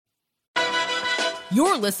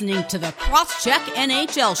You're listening to the Crosscheck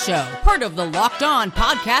NHL Show, part of the Locked On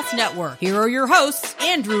Podcast Network. Here are your hosts,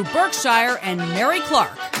 Andrew Berkshire and Mary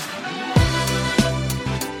Clark.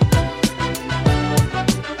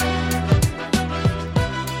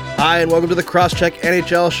 Hi, and welcome to the Crosscheck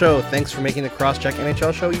NHL Show. Thanks for making the Crosscheck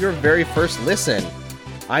NHL Show your very first listen.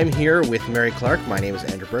 I'm here with Mary Clark. My name is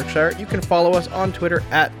Andrew Berkshire. You can follow us on Twitter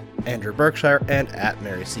at Andrew Berkshire and at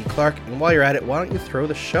Mary C. Clark. And while you're at it, why don't you throw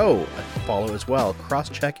the show a follow as well,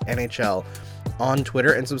 Crosscheck NHL on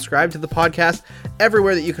Twitter, and subscribe to the podcast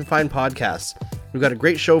everywhere that you can find podcasts. We've got a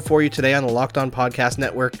great show for you today on the Locked On Podcast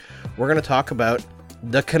Network. We're going to talk about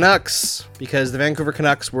the Canucks, because the Vancouver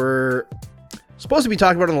Canucks were supposed to be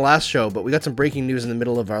talked about on the last show, but we got some breaking news in the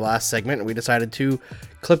middle of our last segment, and we decided to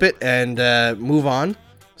clip it and move on.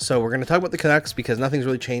 So we're going to talk about the Canucks because nothing's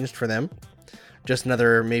really changed for them. Just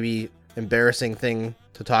another maybe embarrassing thing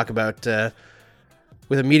to talk about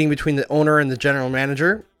with a meeting between the owner and the general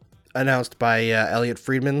manager announced by Elliotte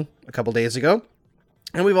Friedman a couple days ago.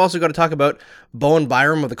 And we've also got to talk about Bowen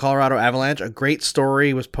Byram of the Colorado Avalanche. A great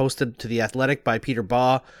story was posted to The Athletic by Peter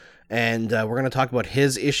Baugh, and we're going to talk about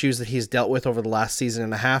his issues that he's dealt with over the last season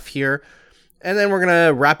and a half here. And then we're going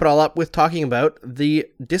to wrap it all up with talking about the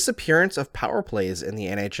disappearance of power plays in the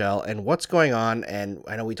NHL and what's going on. And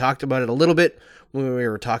I know we talked about it a little bit when we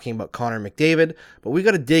were talking about Connor McDavid, but we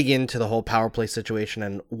got to dig into the whole power play situation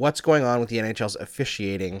and what's going on with the NHL's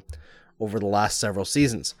officiating over the last several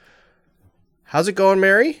seasons. How's it going,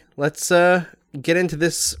 Mary? Let's get into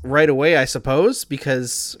this right away, I suppose,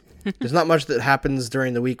 because there's not much that happens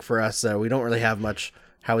during the week for us. We don't really have much.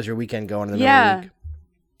 How was your weekend going in the middle of the week?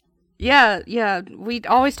 Yeah. We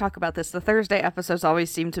always talk about this. The Thursday episodes always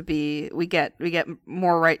seem to be we get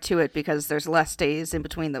more right to it because there's less days in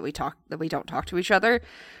between that we don't talk to each other.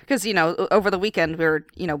 Because over the weekend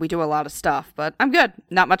we do a lot of stuff, but I'm good.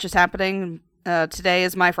 Not much is happening. Today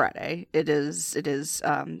is my Friday. It is.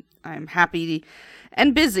 I'm happy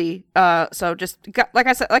and busy. So like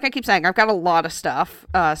I keep saying, I've got a lot of stuff.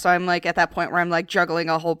 So I'm like at that point where I'm like juggling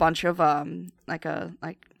a whole bunch of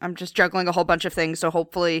I'm just juggling a whole bunch of things. So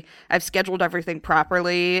hopefully I've scheduled everything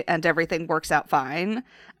properly and everything works out fine.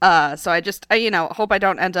 So I hope I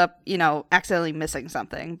don't end up, accidentally missing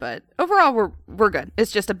something, but overall we're good.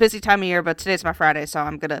 It's just a busy time of year, but today's my Friday. So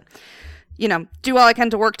I'm going to, do all I can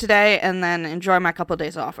to work today and then enjoy my couple of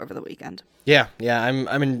days off over the weekend. Yeah.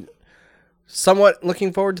 I'm somewhat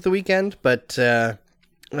looking forward to the weekend, but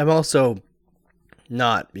I'm also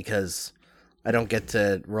not, because I don't get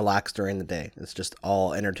to relax during the day. It's just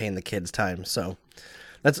all entertain the kids time. So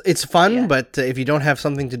it's fun, yeah. But if you don't have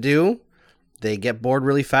something to do, they get bored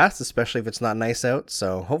really fast, especially if it's not nice out.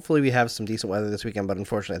 So hopefully we have some decent weather this weekend, but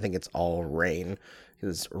unfortunately I think it's all rain.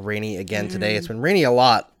 It's rainy again today. It's been rainy a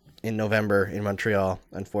lot in November in Montreal,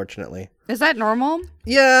 unfortunately. Is that normal?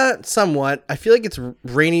 Yeah, somewhat. I feel like it's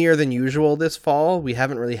rainier than usual this fall. We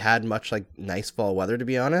haven't really had much nice fall weather, to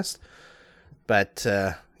be honest. But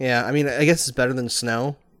yeah, I guess it's better than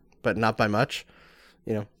snow, but not by much.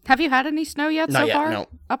 Have you had any snow yet so far? No.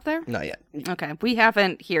 Up there? Not yet. Okay, we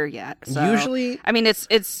haven't here yet. So. Usually,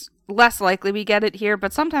 it's less likely we get it here,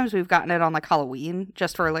 but sometimes we've gotten it on Halloween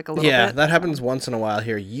just for a little bit. Yeah, that happens once in a while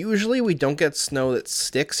here. Usually we don't get snow that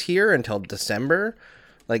sticks here until December.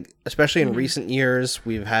 Especially in recent years,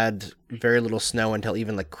 we've had very little snow until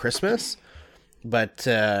even Christmas. But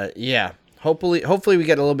yeah, hopefully we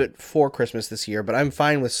get a little bit for Christmas this year, but I'm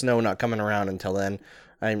fine with snow not coming around until then.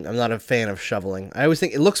 I'm not a fan of shoveling. I always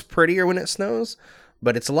think it looks prettier when it snows,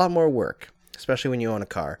 but it's a lot more work, especially when you own a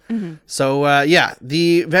car. Mm-hmm. So, yeah,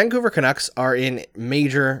 the Vancouver Canucks are in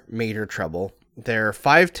major, major trouble. They're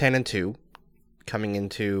 5-10-2 coming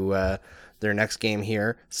into their next game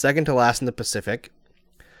here, second to last in the Pacific.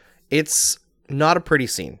 It's not a pretty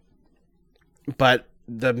scene, but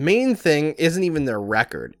the main thing isn't even their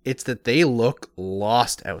record. It's that they look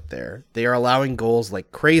lost out there. They are allowing goals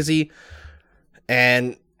like crazy,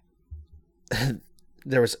 and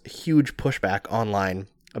there was huge pushback online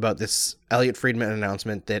about this Elliotte Friedman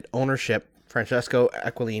announcement that ownership, Francesco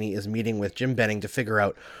Aquilini, is meeting with Jim Benning to figure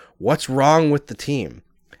out what's wrong with the team.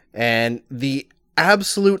 And the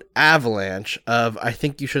absolute avalanche of "I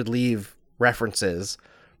think you should leave" references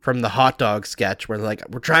from the hot dog sketch where they're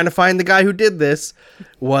we're trying to find the guy who did this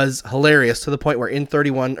was hilarious, to the point where in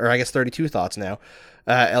 31, or I guess 32 thoughts now,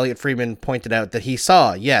 Elliotte Friedman pointed out that he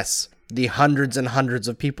saw, yes, the hundreds and hundreds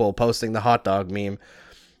of people posting the hot dog meme.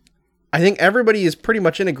 I think everybody is pretty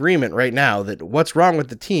much in agreement right now that what's wrong with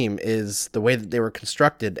the team is the way that they were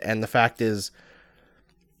constructed, and the fact is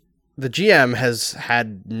the GM has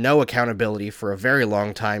had no accountability for a very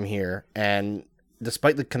long time here, and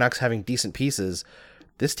despite the Canucks having decent pieces,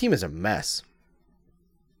 this team is a mess.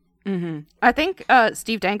 I think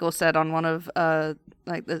Steve Dangle said on one of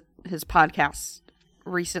his podcasts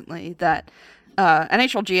recently that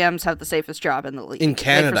NHL GMs have the safest job in the league in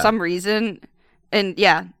Canada for some reason,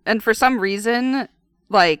 and for some reason,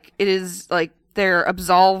 like it is like they're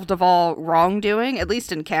absolved of all wrongdoing, at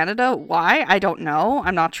least in Canada. Why? I don't know.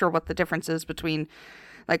 I'm not sure what the difference is between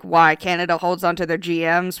like why Canada holds onto their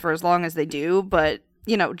GMs for as long as they do, but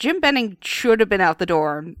Jim Benning should have been out the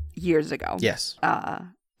door years ago. Yes.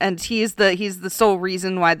 And he's the sole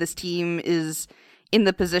reason why this team is in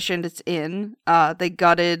the position it's in. They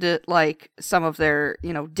gutted like some of their,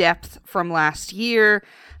 depth from last year.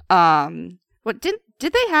 What did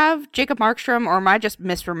they have Jacob Markstrom, or am I just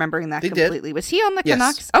misremembering that completely? Did. Was he on the yes.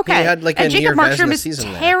 Canucks? Okay. He had like and a Jacob near Markstrom is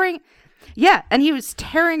season tearing. Yeah, and he was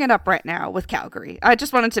tearing it up right now with Calgary. I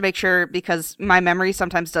just wanted to make sure, because my memory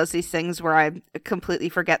sometimes does these things where I completely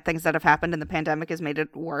forget things that have happened and the pandemic has made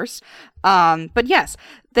it worse. But yes,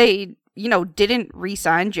 they, didn't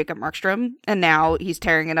re-sign Jacob Markstrom, and now he's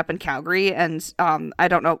tearing it up in Calgary. And I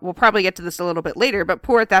don't know, we'll probably get to this a little bit later, but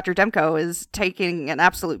poor Thatcher Demko is taking an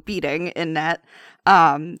absolute beating in net.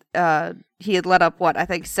 He had let up, I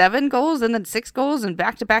think 7 goals and then 6 goals in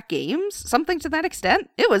back-to-back games, something to that extent.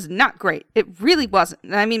 It was not great. It really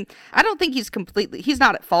wasn't. I mean, I don't think he's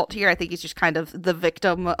not at fault here. I think he's just kind of the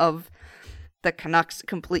victim of the Canucks'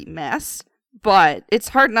 complete mess. But it's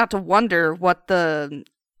hard not to wonder what the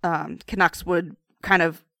Canucks would kind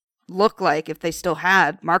of look like if they still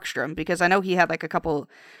had Markstrom, because I know he had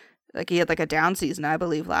he had a down season, I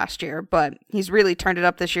believe, last year, but he's really turned it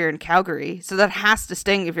up this year in Calgary. So that has to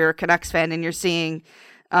sting if you're a Canucks fan and you're seeing,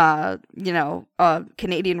 a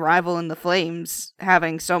Canadian rival in the Flames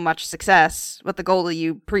having so much success with the goalie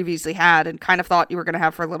you previously had and kind of thought you were going to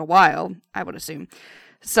have for a little while, I would assume.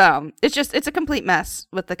 So it's a complete mess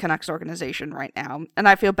with the Canucks organization right now. And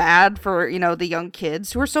I feel bad for, the young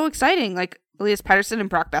kids who are so exciting. Like Elias Pettersson and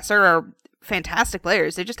Brock Besser are fantastic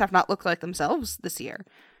players. They just have not looked like themselves this year.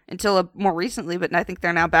 Until more recently, but I think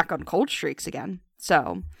they're now back on cold streaks again.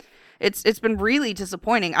 So it's been really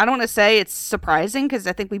disappointing. I don't want to say it's surprising, because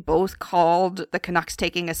I think we both called the Canucks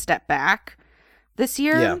taking a step back this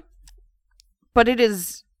year. Yeah. But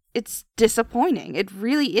it's disappointing. It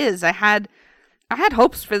really is. I had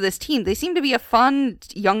hopes for this team. They seem to be a fun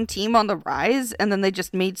young team on the rise, and then they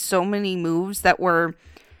just made so many moves that weren't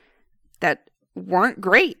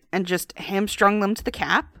great and just hamstrung them to the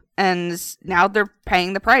cap. And now they're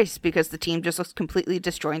paying the price because the team just looks completely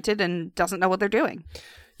disjointed and doesn't know what they're doing.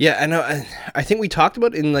 Yeah, I know. I think we talked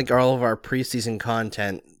about in all of our preseason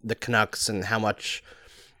content, the Canucks and how much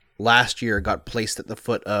last year got placed at the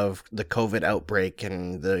foot of the COVID outbreak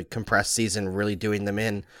and the compressed season really doing them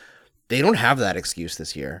in. They don't have that excuse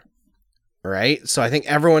this year, right? So I think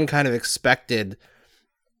everyone kind of expected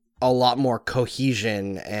a lot more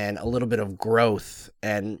cohesion and a little bit of growth.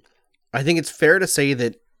 And I think it's fair to say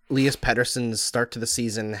that Elias Pettersson's start to the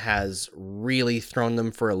season has really thrown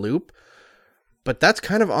them for a loop, but that's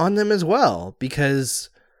kind of on them as well, because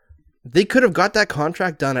they could have got that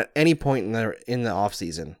contract done at any point in the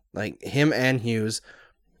offseason, like him and Hughes.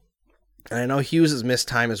 And I know Hughes has missed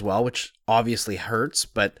time as well, which obviously hurts,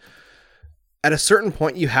 but at a certain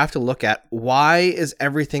point you have to look at, why is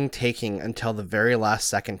everything taking until the very last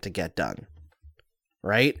second to get done,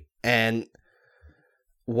 right? And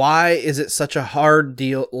why is it such a hard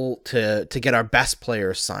deal to get our best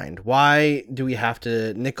players signed? Why do we have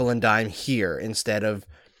to nickel and dime here instead of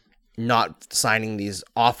not signing these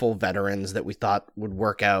awful veterans that we thought would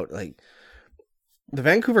work out? Like, the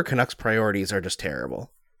Vancouver Canucks priorities are just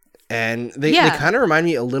terrible. And they kind of remind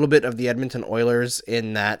me a little bit of the Edmonton Oilers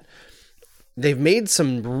in that they've made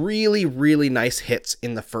some really, really nice hits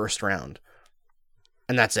in the first round.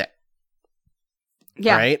 And that's it.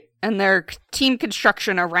 Yeah. Right? And their team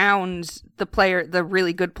construction around the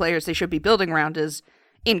really good players they should be building around is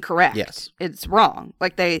incorrect. Yes. It's wrong.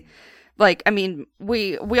 We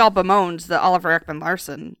all bemoaned the Oliver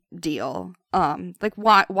Ekman-Larsson deal.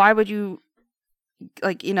 Why would you,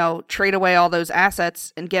 trade away all those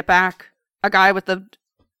assets and get back a guy with a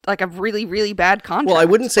really, really bad contract? Well, I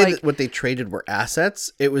wouldn't say that what they traded were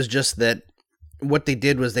assets. It was just that what they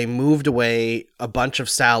did was they moved away a bunch of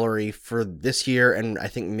salary for this year and I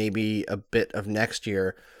think maybe a bit of next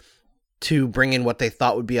year to bring in what they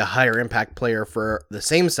thought would be a higher impact player for the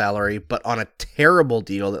same salary, but on a terrible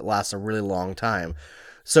deal that lasts a really long time.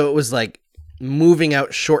 So it was like moving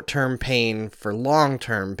out short-term pain for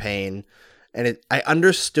long-term pain. And I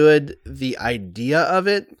understood the idea of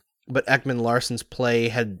it, but Ekman-Larsson's play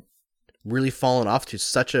had really fallen off to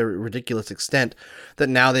such a ridiculous extent that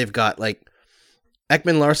now they've got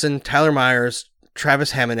Ekman-Larsson, Tyler Myers,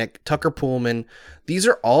 Travis Hamonic, Tucker Poolman, these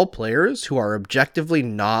are all players who are objectively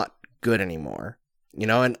not good anymore.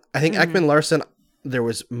 And I think Ekman Larsson, there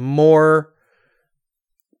was more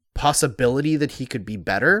possibility that he could be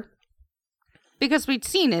better. Because we'd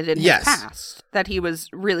seen it in his past, that he was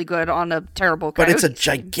really good on a terrible coach. But it's a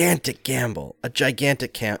gigantic gamble.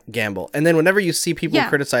 Gamble. And then whenever you see people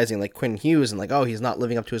criticizing like Quinn Hughes and like, oh, he's not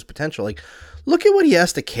living up to his potential, like, look at what he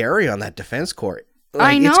has to carry on that defense court.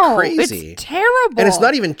 Like, I know. It's crazy. It's terrible. And it's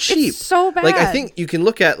not even cheap. It's so bad. Like, I think you can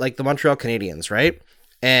look at like the Montreal Canadiens, right?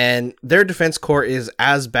 And their defense core is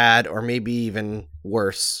as bad or maybe even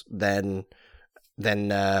worse than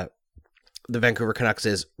the Vancouver Canucks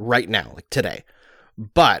is right now, like today.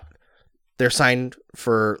 But they're signed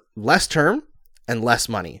for less term and less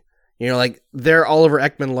money. Like their Oliver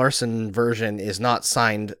Ekman-Larsson version is not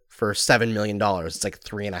signed for $7 million. It's like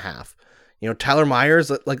 $3.5 million. Tyler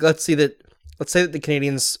Myers, like let's say that the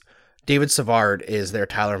Canadiens, David Savard is their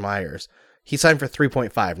Tyler Myers. He signed for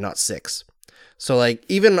 3.5, not 6. So like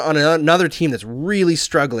even on another team that's really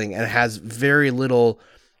struggling and has very little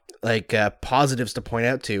like positives to point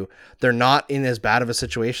out to, they're not in as bad of a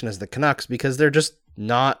situation as the Canucks because they're just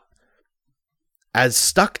not as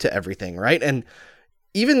stuck to everything, right? And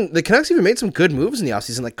even the Canucks even made some good moves in the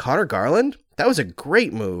offseason, like Connor Garland. That was a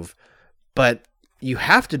great move, but you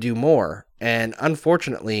have to do more. And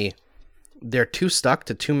unfortunately, they're too stuck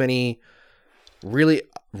to too many really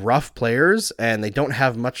rough players, and they don't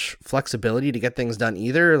have much flexibility to get things done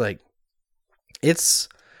either. Like it's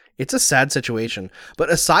a sad situation. But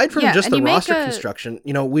aside from just the roster construction,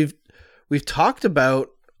 we've talked about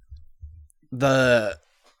the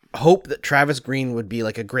hope that Travis Green would be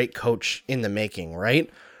like a great coach in the making, right?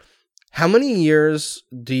 How many years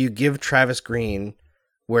do you give Travis Green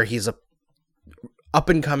where he's a up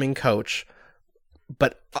and coming coach,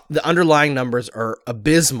 but the underlying numbers are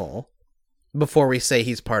abysmal before we say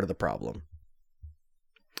he's part of the problem?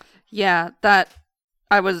 Yeah,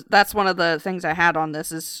 that's one of the things I had on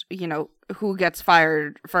this is, who gets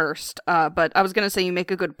fired first. But I was going to say you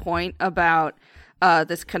make a good point about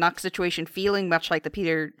this Canucks situation feeling much like the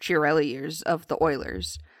Peter Chiarelli years of the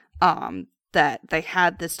Oilers, that they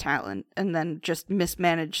had this talent and then just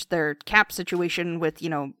mismanaged their cap situation with,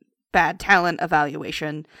 bad talent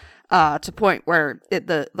evaluation to point where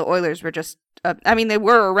the Oilers were just, they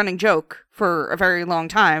were a running joke for a very long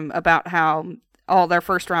time about how all their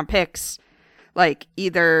first round picks, like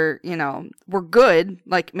either, were good,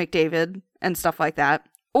 like McDavid and stuff like that,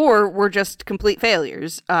 or were just complete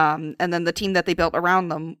failures. And then the team that they built around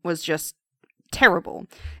them was just terrible.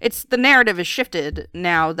 The narrative is shifted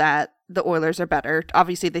now that the Oilers are better.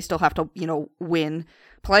 Obviously, they still have to, win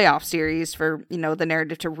playoff series for, the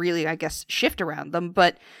narrative to really, I guess, shift around them.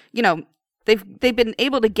 But, they've been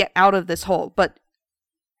able to get out of this hole. But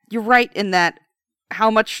you're right in that how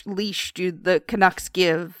much leash do the Canucks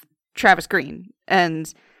give Travis Green?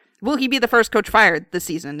 And will he be the first coach fired this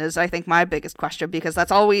season is, I think, my biggest question, because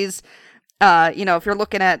that's always, if you're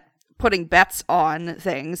looking at putting bets on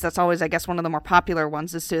things, that's always, I guess, one of the more popular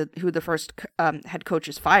ones as to who the first head coach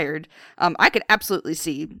is fired. I could absolutely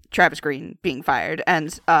see Travis Green being fired.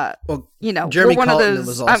 And, Jeremy Colton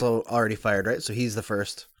was also already fired, right? So he's the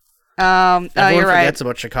first. Everyone forgets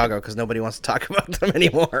about Chicago because nobody wants to talk about them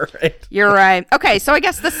anymore, right? You're right. Okay, so I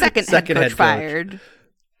guess the second head coach fired.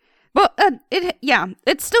 Well,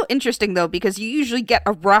 it's still interesting, though, because you usually get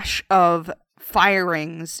a rush of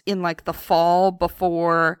firings in, like, the fall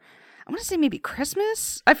before, I want to say maybe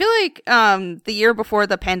Christmas. I feel like the year before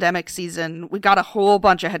the pandemic season, we got a whole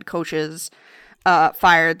bunch of head coaches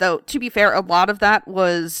fired, though, to be fair, a lot of that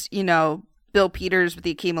was, Bill Peters with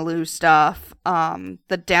the Akeem Alou stuff,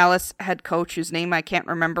 the Dallas head coach, whose name I can't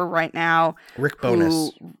remember right now. Rick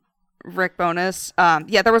Bowness.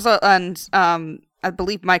 There was I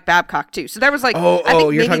believe Mike Babcock too. So there was like, I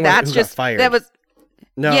think you're maybe talking that's about who just got fired. that was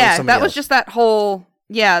no, yeah, that was else. just that whole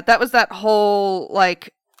that whole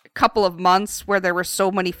like couple of months where there were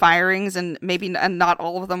so many firings and not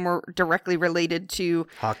all of them were directly related to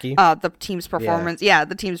hockey, the team's performance. Yeah,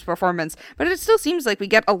 the team's performance. But it still seems like we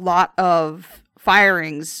get a lot of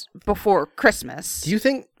firings before Christmas. Do you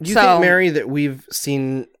think, Mary, that we've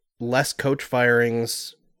seen less coach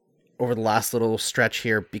firings over the last little stretch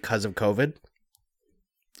here because of COVID?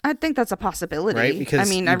 I think that's a possibility. Right?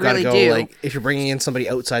 Because I really do. Like, if you're bringing in somebody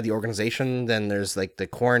outside the organization, then there's like the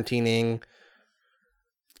quarantining.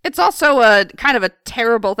 It's also a kind of a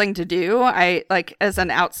terrible thing to do. I like, as an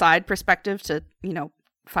outside perspective, to,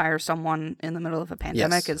 fire someone in the middle of a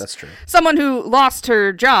pandemic. Yes, that's true. Someone who lost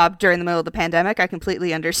her job during the middle of the pandemic, I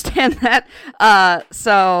completely understand that.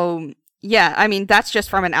 So Yeah, I mean, that's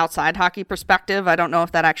just from an outside hockey perspective. I don't know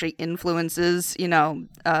if that actually influences,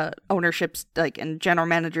 ownership's and general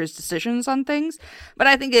managers' decisions on things. But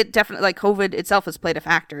I think it definitely, COVID itself has played a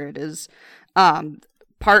factor. It is,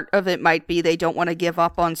 part of it might be they don't want to give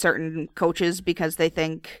up on certain coaches because they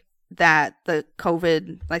think that the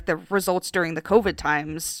COVID, the results during the COVID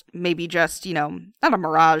times, maybe just, not a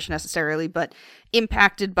mirage necessarily, but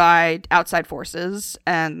impacted by outside forces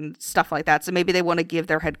and stuff like that. So maybe they want to give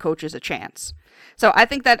their head coaches a chance. So I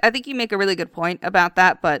think you make a really good point about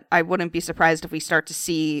that, but I wouldn't be surprised if we start to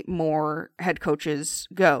see more head coaches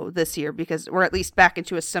go this year, because we're at least back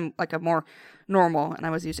into a more normal, and I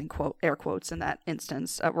was using air quotes in that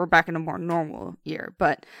instance. We're back in a more normal year,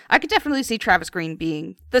 but I could definitely see Travis Green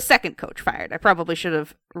being the second coach fired. I probably should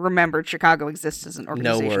have remembered Chicago exists as an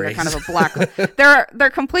organization. No worries. They're kind of a black, they're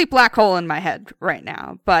a complete black hole in my head right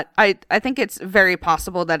now, but I think it's very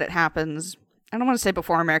possible that it happens. I don't want to say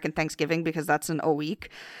before American Thanksgiving because that's in a week.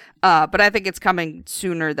 But I think it's coming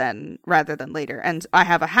sooner rather than later. And I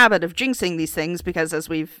have a habit of jinxing these things because as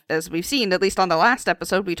we've seen, at least on the last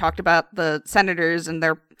episode, we talked about the Senators and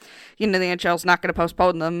their, the NHL's not going to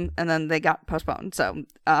postpone them, and then they got postponed. So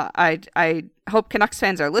I hope Canucks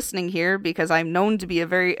fans are listening here because I'm known to be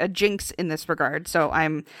a jinx in this regard. So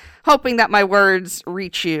I'm hoping that my words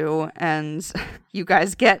reach you and you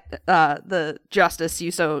guys get the justice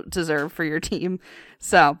you so deserve for your team.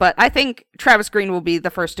 So, but I think Travis Green will be the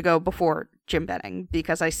first to go before Jim Benning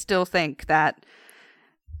because I still think that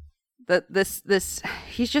this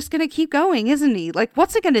he's just going to keep going, isn't he?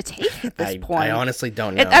 What's it going to take at this point? I honestly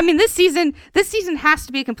don't know. This season has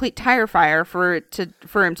to be a complete tire fire for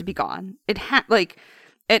him to be gone. It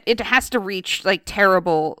has to reach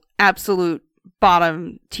terrible, absolute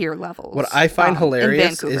bottom tier levels. What I find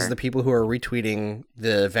hilarious is the people who are retweeting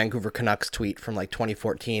the Vancouver Canucks tweet from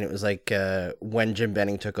 2014. It was when Jim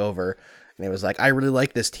Benning took over, and it was I really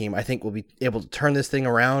like this team. I think we'll be able to turn this thing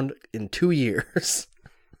around in 2 years.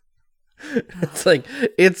 It's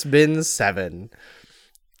it's been 7.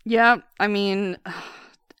 Yeah, I mean,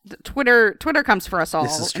 Twitter comes for us all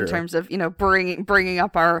in terms of bringing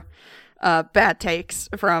up our bad takes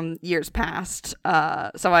from years past.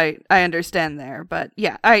 So I understand there, but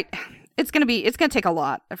yeah, it's gonna take a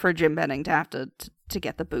lot for Jim Benning to have to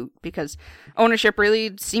get the boot because ownership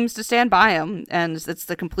really seems to stand by him, and it's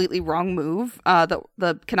the completely wrong move.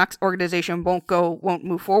 The Canucks organization won't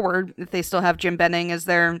move forward if they still have Jim Benning as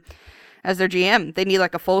their GM. They need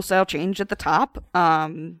a full sail change at the top,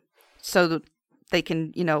 so that they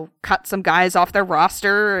can, cut some guys off their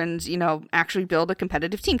roster and, actually build a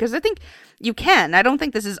competitive team. Because I think you can. I don't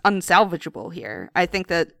think this is unsalvageable here. I think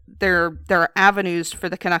that there are avenues for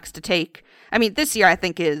the Canucks to take. I mean, this year I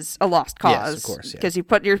think is a lost cause. Yes, of course, because you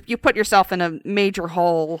put yourself in a major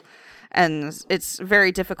hole, and it's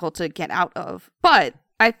very difficult to get out of. But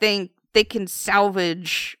I think they can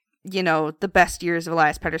salvage the best years of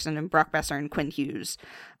Elias Pettersson and Brock Besser and Quinn Hughes.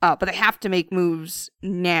 But they have to make moves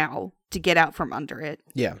now to get out from under it.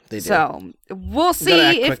 Yeah, they do. So we'll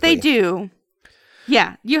see if they do.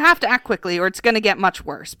 Yeah, you have to act quickly or it's going to get much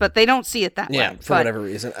worse. But they don't see it that way. Yeah, for whatever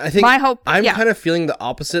reason. I think I'm kind of feeling the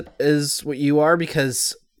opposite is what you are,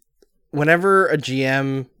 because whenever a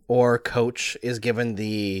GM or coach is given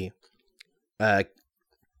the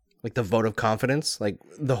the vote of confidence,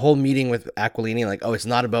 the whole meeting with Aquilini, it's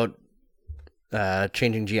not about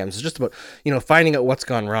changing GMs. It's just about, finding out what's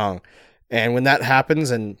gone wrong. And when that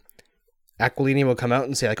happens and Aquilini will come out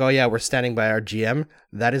and say, oh yeah, we're standing by our GM,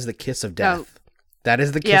 that is the kiss of death. That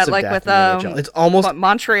is the kiss of death. With, in the NHL. It's almost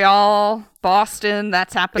Montreal, Boston,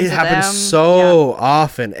 that's happened to them. It happens so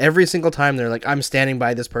often. Every single time they're I'm standing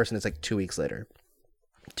by this person. It's 2 weeks later.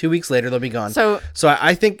 2 weeks later, they'll be gone. So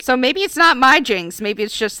I think. So maybe it's not my jinx. Maybe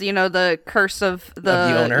it's just the curse of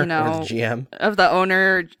the owner or the GM of the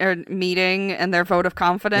owner meeting and their vote of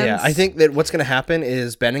confidence. Yeah, I think that what's going to happen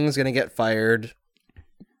is Benning's going to get fired,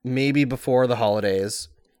 maybe before the holidays,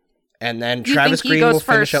 and then Travis Green will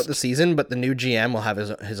finish out the season. But the new GM will have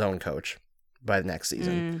his own coach by the next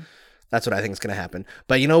season. That's what I think is going to happen.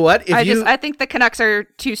 But you know what? I think the Canucks are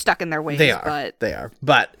too stuck in their ways. They are.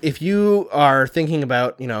 But if you are thinking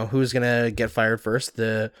about, who's going to get fired first,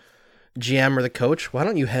 the GM or the coach, why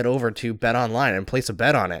don't you head over to BetOnline and place a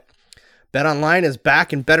bet on it? BetOnline is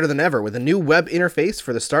back and better than ever with a new web interface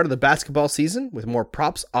for the start of the basketball season with more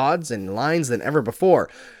props, odds, and lines than ever before.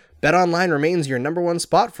 BetOnline remains your number one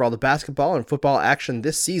spot for all the basketball and football action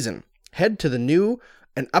this season. Head to the new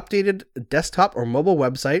and updated desktop or mobile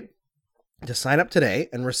website to sign up today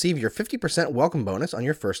and receive your 50% welcome bonus on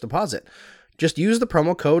your first deposit. Just use the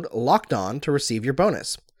promo code LOCKEDON to receive your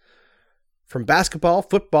bonus. From basketball,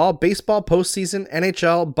 football, baseball postseason,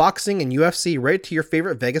 NHL, boxing, and UFC right to your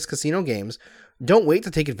favorite Vegas casino games, don't wait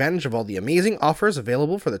to take advantage of all the amazing offers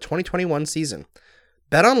available for the 2021 season.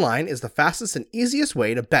 BetOnline is the fastest and easiest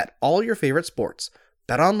way to bet all your favorite sports.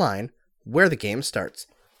 BetOnline, where the game starts.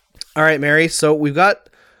 All right, Mary, so we've got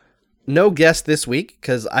no guest this week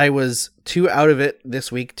because I was too out of it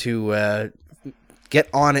this week to get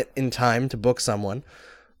on it in time to book someone.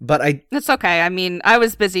 But It's okay. I mean, I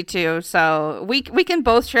was busy too, so we can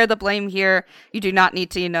both share the blame here. You do not need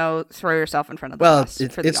to, throw yourself in front of the bus.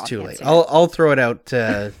 It's too late. I'll throw it out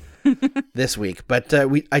this week. But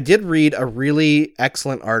I did read a really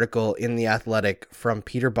excellent article in The Athletic from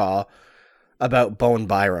Peter Baugh about Bowen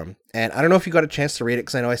Byram. And I don't know if you got a chance to read it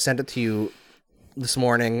because I know I sent it to you this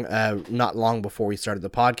morning, not long before we started the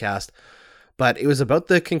podcast. But it was about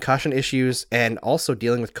the concussion issues and also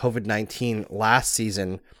dealing with COVID-19 last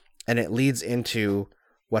season, and it leads into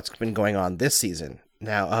what's been going on this season.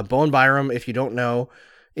 Now, Bowen Byram, if you don't know,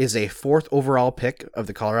 is a 4th overall pick of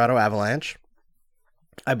the Colorado Avalanche.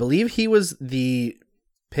 I believe he was the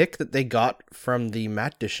pick that they got from the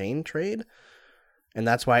Matt Duchene trade, and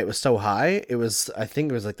that's why it was so high. I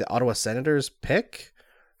think it was like the Ottawa Senators pick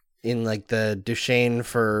in like the Duchene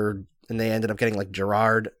and they ended up getting like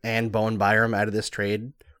Gerard and Bowen Byram out of this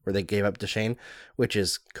trade where they gave up Duchene, which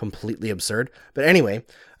is completely absurd. But anyway,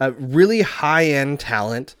 a really high-end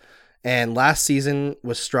talent, and last season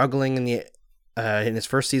was struggling in his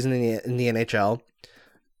first season in the NHL,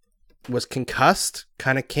 was concussed,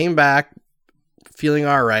 kind of came back feeling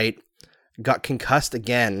all right, got concussed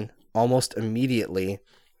again almost immediately,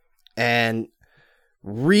 and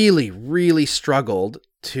really, really struggled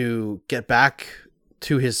to get back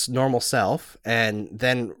to his normal self, and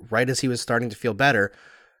then right as he was starting to feel better,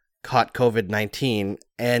 caught COVID-19,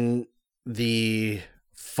 and the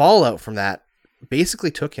fallout from that basically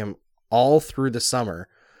took him all through the summer.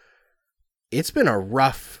 It's been a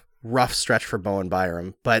rough stretch for Bowen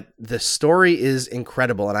Byram, but the story is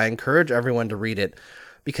incredible, and I encourage everyone to read it,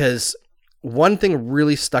 because one thing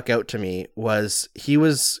really stuck out to me was he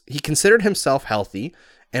considered himself healthy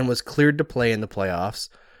and was cleared to play in the playoffs,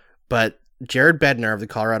 but Jared Bednar of the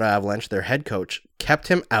Colorado Avalanche, their head coach, kept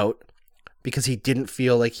him out because he didn't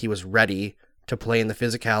feel like he was ready to play in the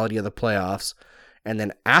physicality of the playoffs. And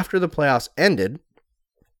then after the playoffs ended,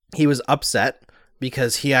 he was upset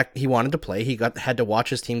because he wanted to play. He had to watch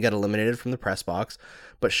his team get eliminated from the press box.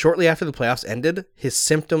 But shortly after the playoffs ended, his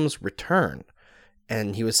symptoms returned.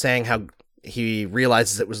 And he was saying how he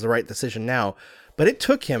realizes it was the right decision now. But it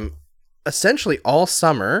took him essentially all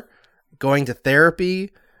summer going to therapy,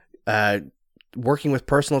 working with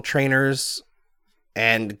personal trainers,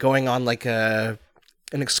 and going on like an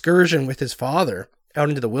excursion with his father out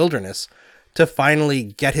into the wilderness to finally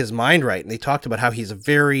get his mind right. And they talked about how he's a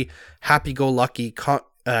very happy-go-lucky,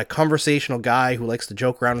 conversational guy who likes to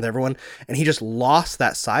joke around with everyone, and he just lost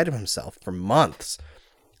that side of himself for months.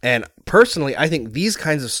 And personally, I think these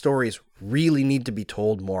kinds of stories really need to be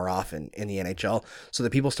told more often in the NHL so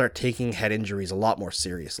that people start taking head injuries a lot more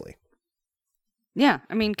seriously. Yeah,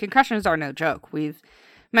 I mean, concussions are no joke. We've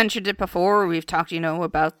mentioned it before. We've talked,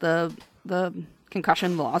 about the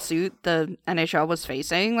concussion lawsuit the NHL was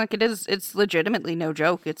facing. Like, it's legitimately no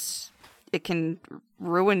joke. It can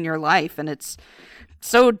ruin your life, and it's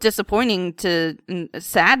so disappointing and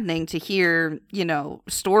saddening to hear,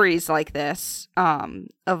 stories like this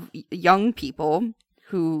of young people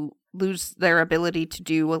who lose their ability to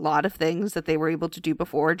do a lot of things that they were able to do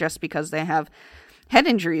before just because they have head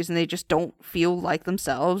injuries and they just don't feel like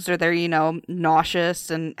themselves, or they're, nauseous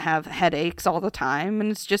and have headaches all the time.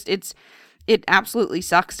 And it absolutely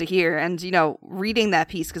sucks to hear. And, reading that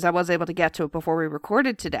piece, because I was able to get to it before we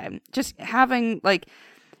recorded today, just having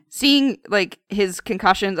seeing his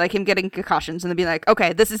concussions, him getting concussions and then being like,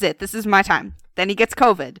 okay, this is it. This is my time. Then he gets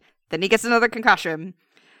COVID. Then he gets another concussion.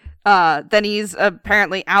 Then he's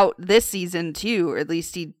apparently out this season too, or at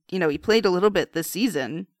least he played a little bit this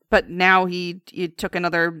season. But now he took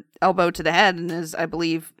another elbow to the head and is, I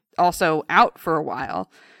believe, also out for a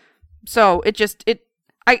while. So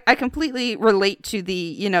I completely relate to the,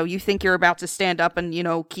 you think you're about to stand up and,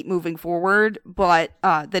 keep moving forward, but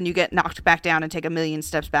then you get knocked back down and take a million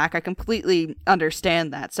steps back. I completely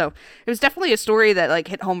understand that. So it was definitely a story that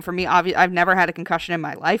hit home for me. I've never had a concussion in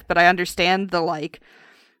my life, but I understand the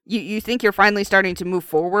you think you're finally starting to move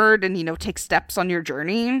forward and, take steps on your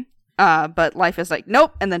journey. But life is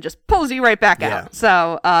nope, and then just pulls you right back out.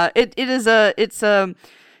 So it's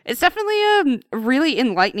definitely a really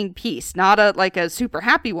enlightening piece, not a super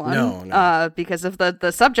happy one. No. Because of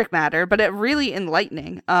the subject matter, but it really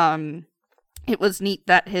enlightening. It was neat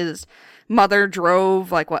that his mother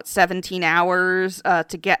drove 17 hours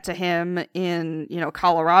to get to him in,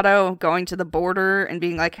 Colorado, going to the border and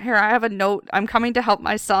being like, here, I have a note. I'm coming to help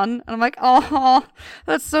my son. And I'm like, oh,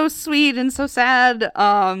 that's so sweet and so sad.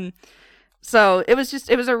 So it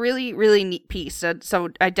was a really, really neat piece. So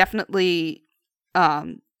I definitely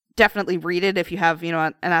read it if you have,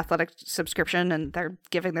 an athletic subscription and they're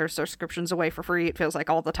giving their subscriptions away for free. It feels like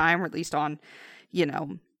all the time, or at least on,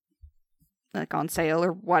 on sale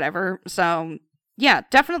or whatever. So yeah,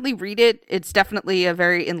 definitely read it. It's definitely a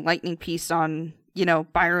very enlightening piece on,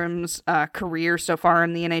 Byram's career so far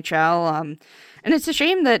in the NHL. And it's a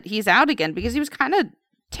shame that he's out again because he was kind of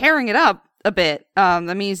tearing it up a bit. I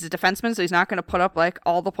mean, he's a defenseman, so he's not going to put up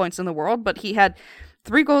all the points in the world, but he had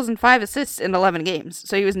 3 goals and 5 assists in 11 games.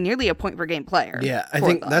 So he was nearly a point per game player. Yeah, I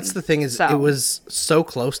think that's the thing is it was so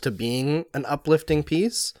close to being an uplifting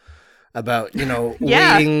piece about,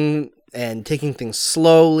 waiting and taking things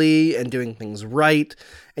slowly and doing things right.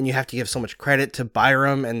 And you have to give so much credit to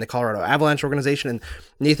Byram and the Colorado Avalanche organization. And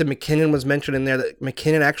Nathan MacKinnon was mentioned in there that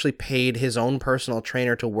MacKinnon actually paid his own personal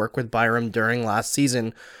trainer to work with Byram during last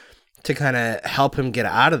season to kind of help him get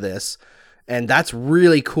out of this. And that's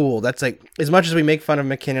really cool. That's as much as we make fun of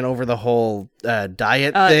MacKinnon over the whole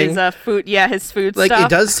diet thing. His food stuff. It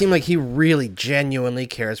does seem like he really genuinely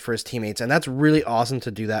cares for his teammates. And that's really awesome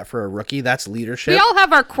to do that for a rookie. That's leadership. We all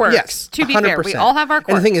have our quirks, yes, to be 100%. fair. We all have our quirks.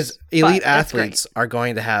 And the thing is, elite athletes are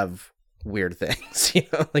going to have weird things,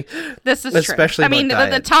 this is especially true. I mean,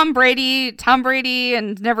 the Tom Brady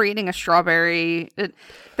and never eating a strawberry.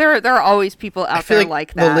 There are always people out there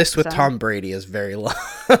like that. The list with Tom Brady is very long.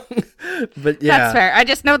 But yeah, that's fair. I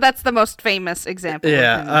just know that's the most famous example.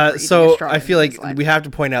 Yeah. So I feel like we have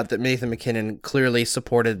to point out that Nathan MacKinnon clearly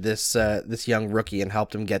supported this young rookie and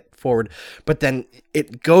helped him get forward. But then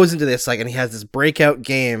it goes into this and he has this breakout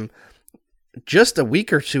game just a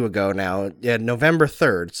week or two ago now, November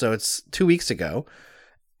 3rd. So it's 2 weeks ago.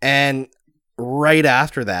 And right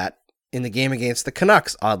after that, in the game against the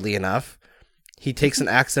Canucks, oddly enough, he takes an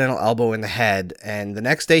accidental elbow in the head. And the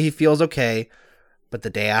next day he feels okay. But the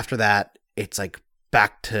day after that, it's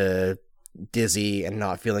back to dizzy and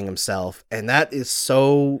not feeling himself. And that is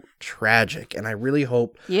so tragic. And I really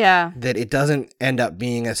hope that it doesn't end up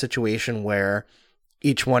being a situation where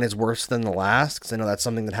each one is worse than the last, because I know that's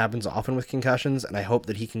something that happens often with concussions, and I hope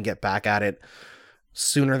that he can get back at it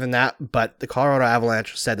sooner than that. But the Colorado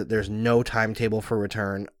Avalanche said that there's no timetable for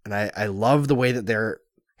return, and I love the way that they're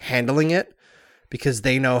handling it, because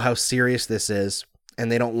they know how serious this is,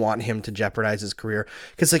 and they don't want him to jeopardize his career.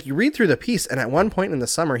 Because you read through the piece, and at one point in the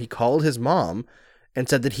summer, he called his mom and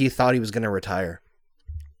said that he thought he was going to retire.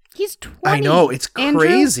 He's 20. I know, it's crazy.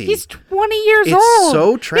 Andrew, he's 20 years old. It's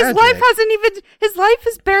so tragic. His life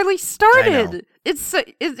has barely started.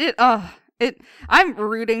 I'm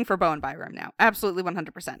rooting for Bowen Byram now. Absolutely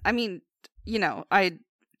 100%. I mean,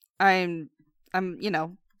 I'm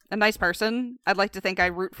a nice person. I'd like to think I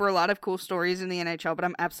root for a lot of cool stories in the NHL, but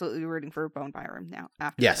I'm absolutely rooting for Bowen Byram now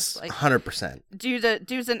after this. 100%.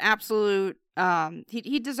 Dude's an absolute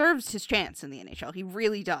he deserves his chance in the NHL. He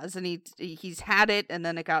really does. And he's had it, and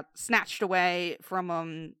then it got snatched away from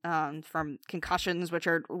him from concussions, which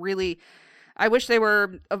are really, I wish they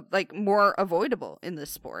were more avoidable in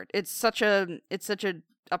this sport. It's such a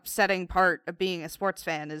upsetting part of being a sports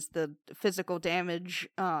fan is the physical damage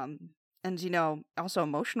and also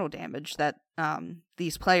emotional damage that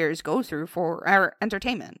these players go through for our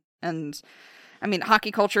entertainment. And I mean, hockey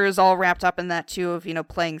culture is all wrapped up in that too, of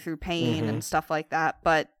playing through pain and stuff like that.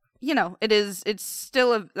 But it's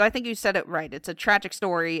still I think you said it right. It's a tragic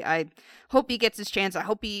story. I hope he gets his chance. I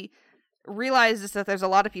hope he realizes that there's a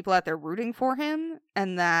lot of people out there rooting for him,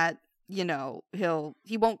 and that he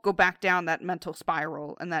won't go back down that mental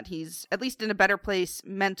spiral, and that he's at least in a better place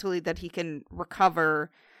mentally, that he can recover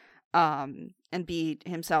and be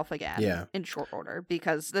himself again in short order,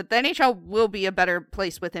 because the NHL will be a better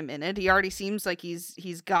place with him in it. He already seems like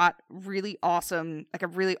he's got really awesome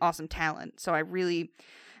talent. So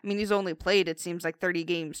he's only played, it seems like 30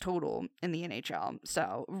 games total in the NHL.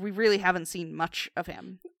 So we really haven't seen much of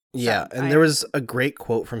him. Yeah. So there was a great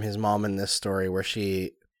quote from his mom in this story where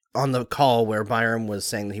she, on the call where Byram was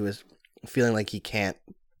saying that he was feeling like he can't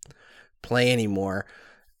play anymore.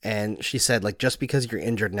 And she said, just because you're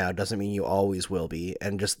injured now doesn't mean you always will be.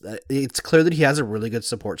 And just, it's clear that he has a really good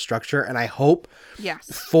support structure. And I hope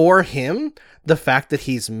for him, the fact that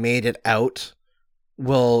he's made it out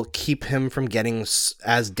will keep him from getting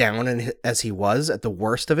as down as he was at the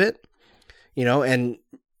worst of it. And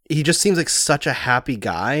he just seems like such a happy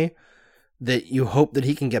guy that you hope that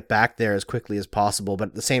he can get back there as quickly as possible. But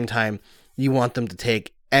at the same time, you want them to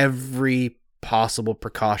take every possible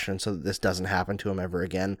precaution so that this doesn't happen to him ever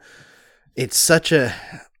again. It's such a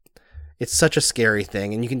scary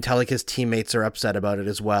thing, and you can tell like his teammates are upset about it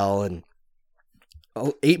as well. And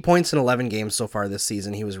 8 points in 11 games so far this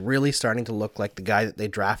season. He was really starting to look like the guy that they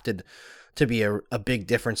drafted to be a big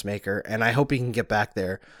difference maker, and I hope he can get back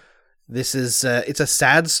there. This is it's a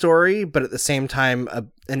sad story, but at the same time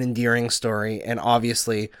an endearing story, and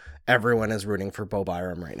obviously everyone is rooting for Bo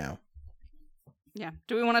Byram right now. Yeah.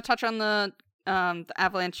 Do we want to touch on the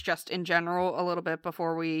Avalanche just in general a little bit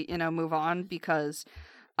before we move on, because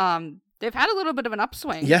they've had a little bit of an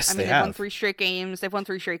upswing. Yes, they've have won 3 straight games. They've won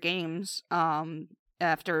 3 straight games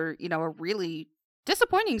after a really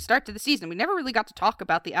disappointing start to the season. We never really got to talk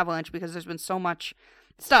about the Avalanche because there's been so much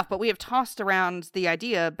stuff, but we have tossed around the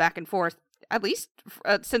idea back and forth at least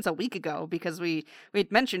since a week ago, because we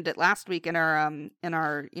had mentioned it last week in our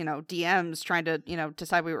DMs trying to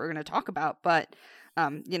decide what we were going to talk about, but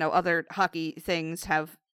other hockey things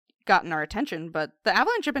have gotten our attention. But the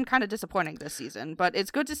Avalanche have been kind of disappointing this season, but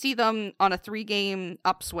it's good to see them on a 3-game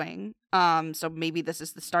upswing. So maybe this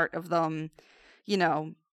is the start of them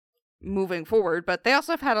moving forward, but they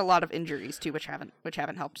also have had a lot of injuries too, which haven't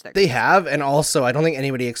helped their. They have, and also I don't think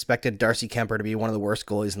anybody expected Darcy Kemper to be one of the worst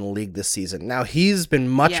goalies in the league this season. Now he's been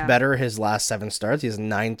much better his last 7 starts. He has a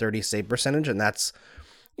 .930 save percentage, and that's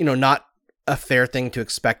not a fair thing to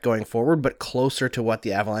expect going forward, but closer to what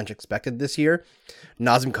the Avalanche expected this year.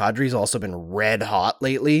 Nazem Kadri's also been red hot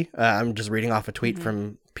lately. I'm just reading off a tweet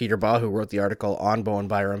from Peter Baugh, who wrote the article on Bowen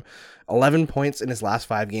Byram. 11 points in his last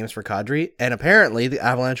 5 games for Kadri, and apparently the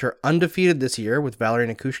Avalanche are undefeated this year with Valeri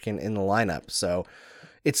Nichushkin in the lineup. So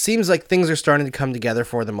it seems like things are starting to come together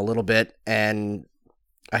for them a little bit, and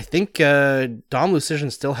I think Dom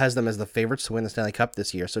Lucian still has them as the favorites to win the Stanley Cup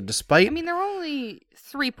this year. So despite, they're only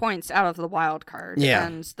 3 points out of the wild card,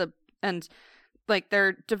 and like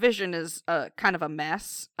their division is kind of a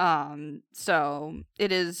mess. So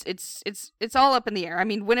it's all up in the air.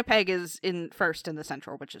 Winnipeg is in first in the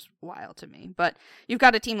Central, which is wild to me. But you've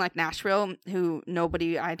got a team like Nashville, who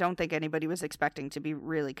I don't think anybody was expecting to be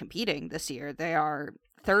really competing this year. They are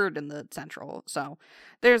third in the Central. So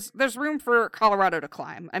there's room for Colorado to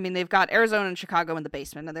climb. They've got Arizona and Chicago in the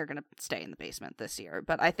basement, and they're going to stay in the basement this year.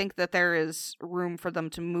 But I think that there is room for them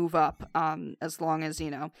to move up, as long as,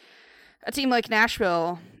 a team like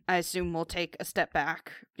Nashville, I assume, will take a step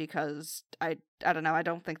back, because I don't know. I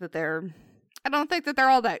don't think that they're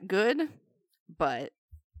all that good, but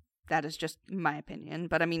that is just my opinion.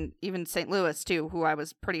 But even St. Louis too, who I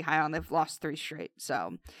was pretty high on, they've lost 3 straight.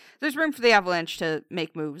 So there's room for the Avalanche to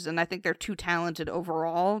make moves, and I think they're too talented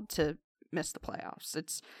overall to miss the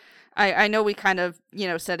playoffs. I know we kind of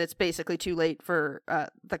said it's basically too late for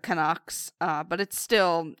the Canucks, but it's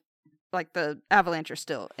still. Like, the Avalanche are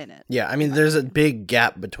still in it. Yeah, there's a big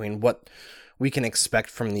gap between what we can expect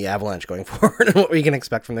from the Avalanche going forward and what we can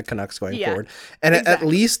expect from the Canucks going forward. And at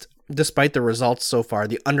least, despite the results so far,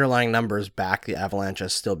 the underlying numbers back the Avalanche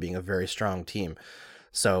as still being a very strong team.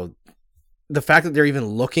 So the fact that they're even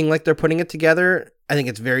looking like they're putting it together, I think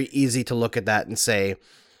it's very easy to look at that and say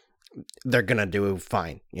they're going to do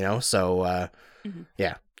fine, So,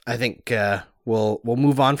 yeah, I think... We'll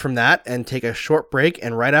move on from that and take a short break,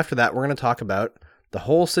 and right after that, we're going to talk about the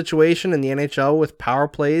whole situation in the NHL with power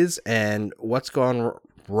plays and what's going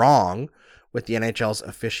wrong with the NHL's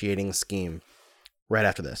officiating scheme. Right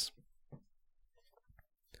after this.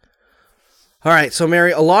 All right, so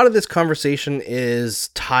Mary, a lot of this conversation is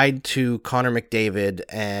tied to Connor McDavid,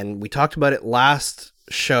 and we talked about it last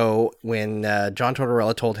show when John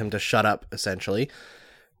Tortorella told him to shut up, essentially,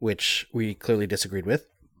 which we clearly disagreed with.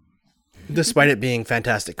 Despite it being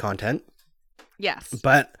fantastic content. Yes.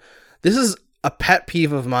 But this is a pet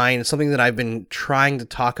peeve of mine, something that I've been trying to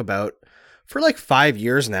talk about for like 5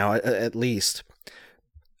 years now, at least.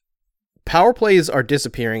 Power plays are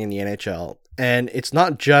disappearing in the NHL, and it's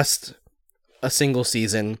not just a single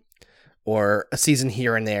season or a season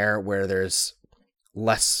here and there where there's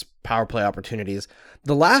less power play opportunities.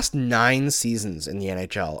 The last 9 seasons in the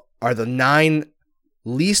NHL are the 9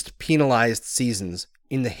 least penalized seasons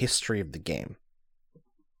in the history of the game.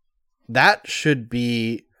 That should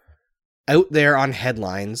be out there on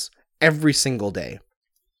headlines every single day.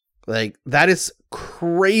 Like, that is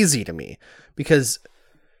crazy to me, because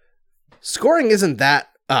scoring isn't that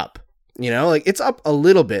up, it's up a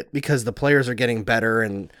little bit because the players are getting better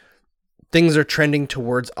and things are trending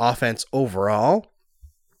towards offense overall.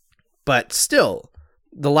 But still,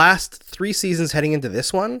 the last 3 seasons heading into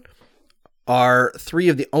this one are 3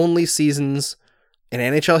 of the only seasons in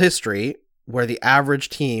NHL history where the average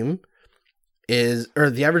team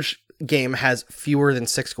the average game has fewer than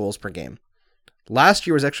 6 goals per game. Last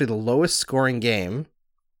year was actually the lowest scoring game.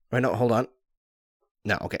 Wait, no, hold on.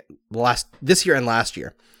 No, okay. This year and last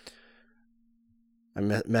year.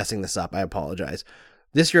 I'm messing this up. I apologize.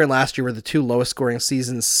 This year and last year were the two lowest scoring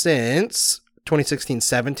seasons since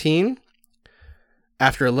 2016-17,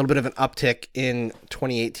 after a little bit of an uptick in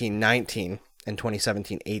 2018-19 and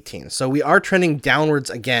 2017-18. So we are trending downwards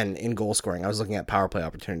again in goal scoring. I was looking at power play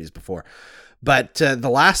opportunities before. But the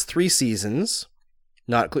last 3 seasons,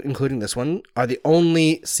 not including this one, are the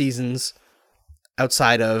only seasons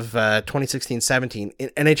outside of 2016-17 in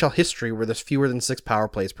NHL history where there's fewer than 6 power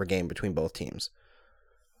plays per game between both teams.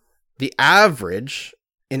 The average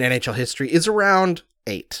in NHL history is around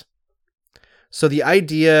 8. So the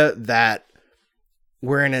idea that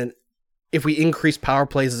if we increase power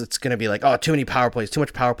plays, it's going to be like, oh, too many power plays, too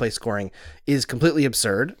much power play scoring, is completely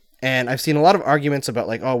absurd. And I've seen a lot of arguments about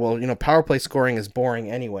like, oh, well, power play scoring is boring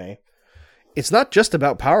anyway. It's not just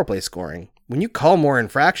about power play scoring. When you call more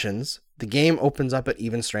infractions, the game opens up at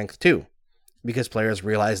even strength too, because players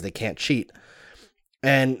realize they can't cheat.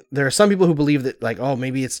 And there are some people who believe that like, oh,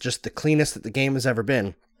 maybe it's just the cleanest that the game has ever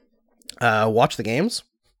been. Watch the games.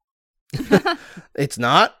 It's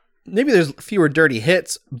not. Maybe there's fewer dirty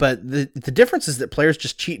hits, but the difference is that players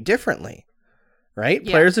just cheat differently, right?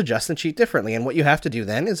 Yeah. Players adjust and cheat differently. And what you have to do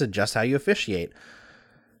then is adjust how you officiate.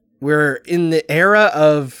 We're in the era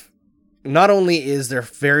of not only is there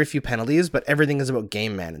very few penalties, but everything is about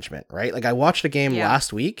game management, right? Like I watched a game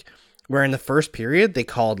last week where in the first period, they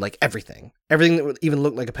called like everything that would even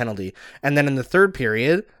look like a penalty. And then in the third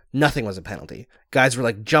period, nothing was a penalty. Guys were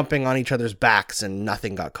like jumping on each other's backs and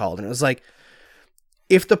nothing got called. And it was like,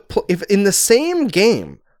 if in the same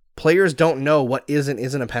game, players don't know what is and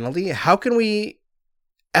isn't a penalty, how can we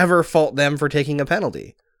ever fault them for taking a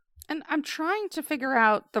penalty? And I'm trying to figure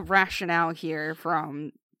out the rationale here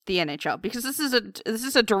from the NHL, because this is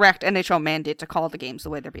a direct NHL mandate to call the games the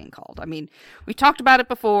way they're being called. I mean, we talked about it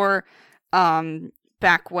before,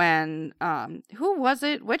 back when, who was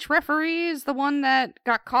it? Which referee is the one that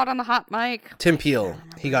got caught on the hot mic? Tim Peel.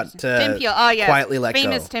 He got Tim Peel. Oh, yes. Quietly let go.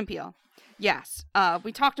 Famous Tim Peel. Yes.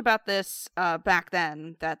 We talked about this back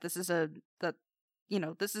then, that this is a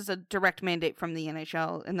direct mandate from the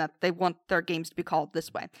NHL and that they want their games to be called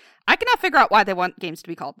this way. I cannot figure out why they want games to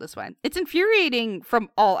be called this way. It's infuriating from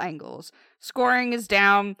all angles. Scoring is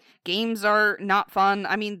down. Games are not fun.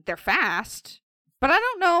 I mean, they're fast, but I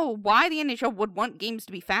don't know why the NHL would want games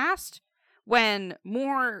to be fast when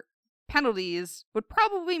more penalties would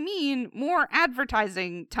probably mean more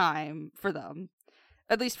advertising time for them.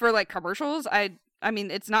 At least for like commercials. I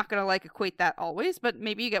mean, it's not going to like equate that always, but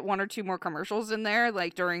maybe you get 1 or 2 more commercials in there,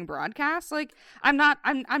 like during broadcasts. Like, I'm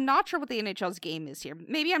not sure what the NHL's game is here.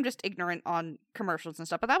 Maybe I'm just ignorant on commercials and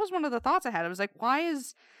stuff, but that was one of the thoughts I had. I was like,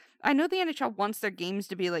 I know the NHL wants their games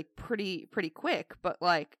to be like pretty quick, but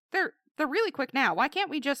like they're really quick now. Why can't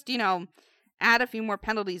we just, add a few more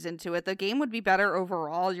penalties into it? The game would be better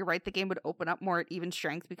overall. You're right. The game would open up more at even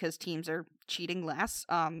strength because teams are cheating less.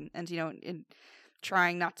 And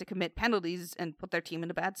trying not to commit penalties and put their team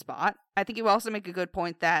in a bad spot. I think you also make a good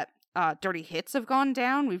point that dirty hits have gone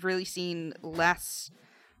down. We've really seen less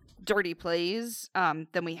dirty plays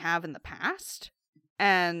than we have in the past.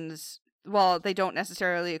 And while they don't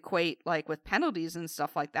necessarily equate like with penalties and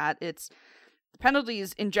stuff like that, it's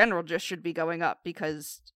penalties in general just should be going up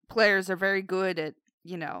because players are very good at,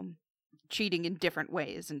 cheating in different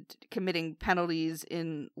ways and committing penalties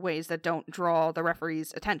in ways that don't draw the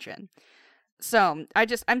referee's attention. So I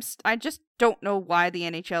just don't know why the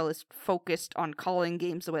NHL is focused on calling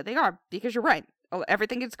games the way they are, because you're right.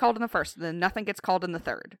 Everything gets called in the first, and then nothing gets called in the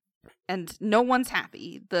third. And no one's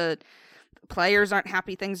happy. The players aren't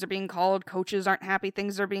happy things are being called, coaches aren't happy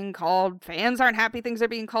things are being called, fans aren't happy things are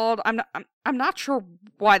being called. I'm not sure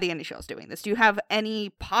why the NHL is doing this. Do you have any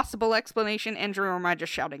possible explanation, Andrew, or am I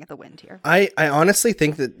just shouting at the wind here? I honestly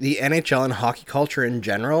think that the NHL and hockey culture in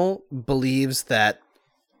general believes that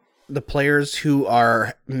the players who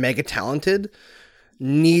are mega talented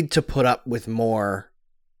need to put up with more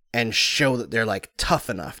and show that they're like tough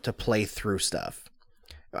enough to play through stuff.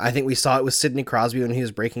 I think we saw it with Sidney Crosby when he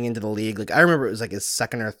was breaking into the league. Like I remember it was like his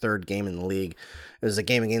 2nd or 3rd game in the league. It was a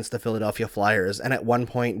game against the Philadelphia Flyers. And at one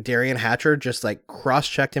point, Darian Hatcher just like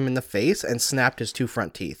cross-checked him in the face and snapped his 2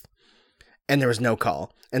 front teeth. And there was no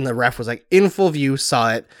call. And the ref was like in full view,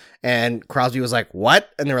 saw it. And Crosby was like,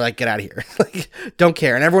 what? And they were like, get out of here. Like, don't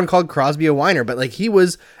care. And everyone called Crosby a whiner, but like he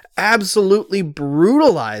was absolutely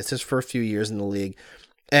brutalized his first few years in the league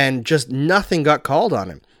and just nothing got called on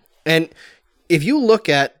him. And if you look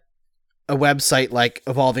at a website like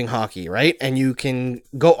Evolving Hockey, right? And you can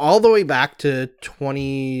go all the way back to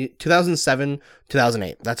 2007,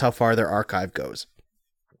 2008. That's how far their archive goes.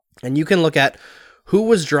 And you can look at who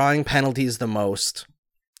was drawing penalties the most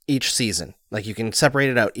each season. Like you can separate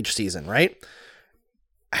it out each season, right?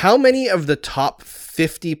 How many of the top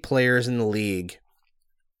 50 players in the league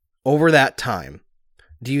over that time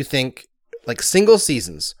do you think, like single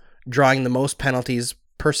seasons, drawing the most penalties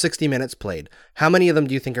per 60 minutes played, how many of them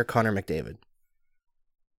do you think are Connor McDavid?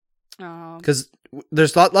 Because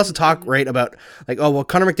there's lots of talk, right, about like, oh, well,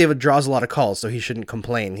 Connor McDavid draws a lot of calls, so he shouldn't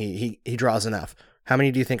complain. He draws enough. How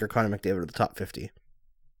many do you think are Connor McDavid at the top 50?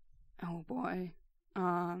 Oh, boy.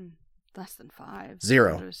 Less than 5.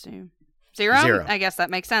 Zero. I would assume. Zero? I guess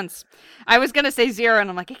that makes sense. I was going to say 0,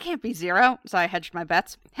 and I'm like, it can't be 0. So I hedged my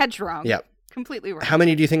bets. Hedged wrong. Yep. Completely wrong. How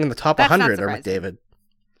many do you think in the top 100 are McDavid?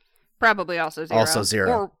 Probably also 0. Also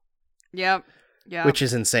 0. Yep. Which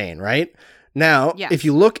is insane, right? Now, yes. If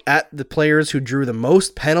you look at the players who drew the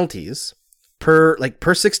most penalties per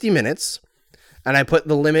 60 minutes, and I put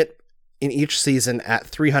the limit in each season at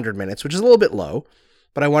 300 minutes, which is a little bit low,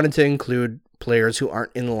 but I wanted to include players who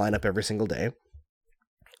aren't in the lineup every single day.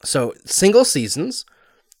 So, single seasons,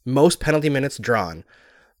 most penalty minutes drawn.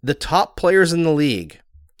 The top players in the league: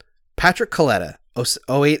 Patrick Coletta,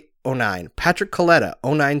 08-09, Patrick Coletta,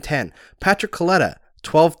 09-10, Patrick Coletta,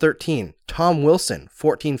 12-13, Tom Wilson,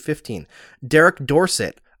 14-15, Derek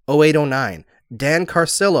Dorsett, 08-09, Dan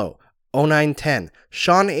Carcillo, 09-10,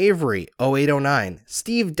 Sean Avery, 08-09,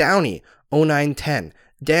 Steve Downey, 09-10,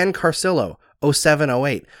 Dan Carcillo,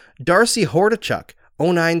 07-08, Darcy Hordachuk,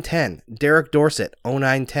 09-10, Derek Dorsett,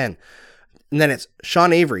 09-10. And then it's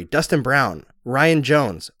Sean Avery, Dustin Brown, Ryan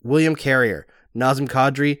Jones, William Carrier, Nazem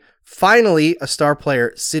Kadri, finally a star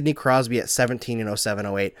player, Sidney Crosby at 17 in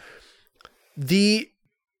 07-08. The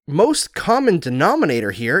most common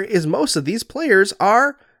denominator here is most of these players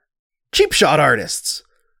are cheap shot artists.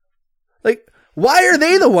 Like, why are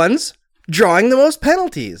they the ones drawing the most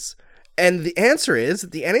penalties? And the answer is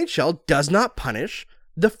that the NHL does not punish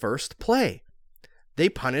the first play. They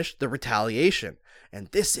punish the retaliation. And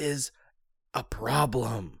this is a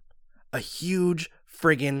problem. A huge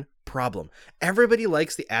friggin' problem. Everybody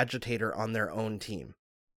likes the agitator on their own team.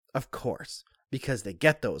 Of course, because they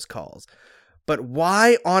get those calls. But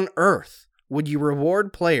why on earth would you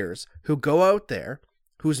reward players who go out there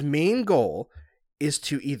whose main goal is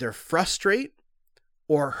to either frustrate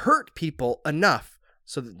or hurt people enough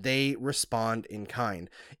so that they respond in kind?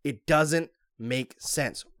 It doesn't make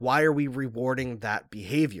sense. Why are we rewarding that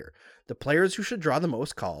behavior? The players who should draw the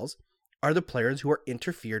most calls are the players who are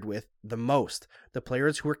interfered with the most, the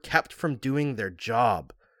players who are kept from doing their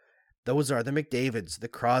job. Those are the McDavids, the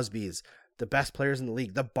Crosbys, the best players in the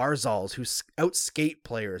league, the Barzals who outskate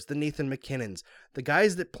players, the Nathan McKinnons, the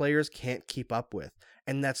guys that players can't keep up with.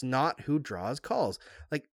 And that's not who draws calls.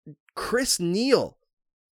 Like Chris Neal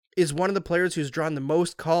is one of the players who's drawn the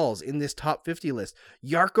most calls in this top 50 list.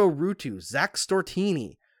 Jarkko Ruutu, Zach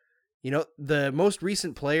Stortini. You know, the most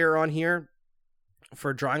recent player on here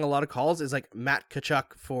for drawing a lot of calls is like Matt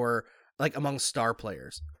Tkachuk for like among star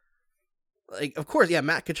players. Like, of course, yeah,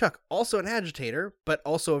 Matt Tkachuk, also an agitator, but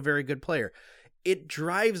also a very good player. It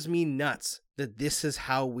drives me nuts that this is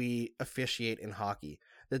how we officiate in hockey.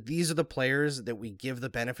 That these are the players that we give the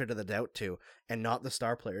benefit of the doubt to and not the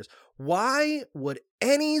star players. Why would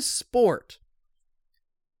any sport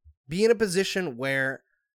be in a position where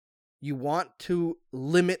you want to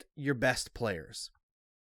limit your best players?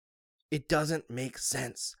 It doesn't make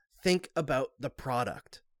sense. Think about the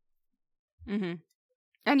product. Mm-hmm.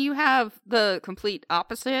 And you have the complete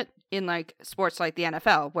opposite in like sports like the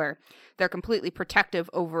NFL, where they're completely protective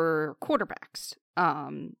over quarterbacks.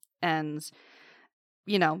 And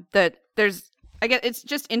you know, that there's, I guess it's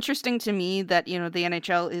just interesting to me that, you know, the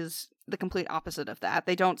NHL is the complete opposite of that.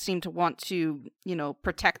 They don't seem to want to, you know,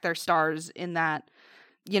 protect their stars in that,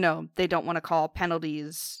 you know, they don't want to call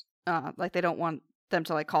penalties, like they don't want them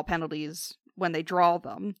to like call penalties when they draw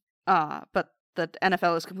them. But the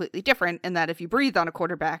NFL is completely different in that if you breathe on a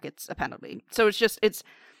quarterback, it's a penalty. So it's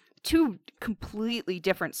two completely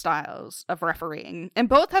different styles of refereeing, and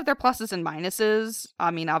both have their pluses and minuses.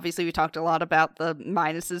 I mean, obviously we talked a lot about the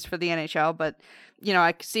minuses for the NHL, but, you know,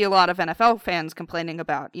 I see a lot of NFL fans complaining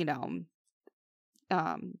about, you know,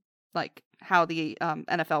 like how the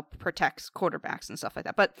NFL protects quarterbacks and stuff like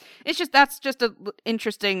that. But it's just, that's just an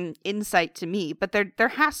interesting insight to me. But there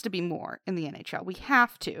has to be more in the NHL. We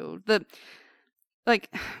have to. It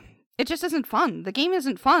just isn't fun. The game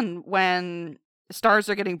isn't fun when stars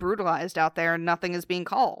are getting brutalized out there and nothing is being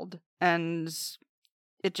called. And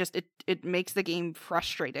it makes the game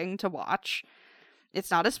frustrating to watch. It's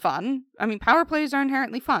not as fun. I mean, power plays are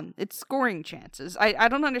inherently fun. It's scoring chances. I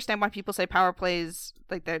don't understand why people say power plays,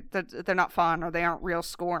 like, they're not fun or they aren't real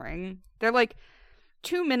scoring. They're like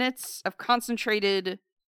 2 minutes of concentrated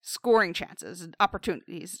scoring chances and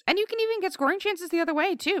opportunities. And you can even get scoring chances the other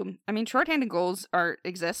way, too. I mean, shorthanded goals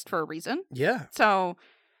exist for a reason. Yeah. So,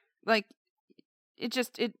 like,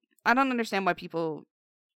 I don't understand why people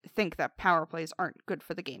think that power plays aren't good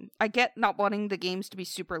for the game. I get not wanting the games to be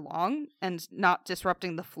super long and not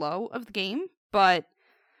disrupting the flow of the game, but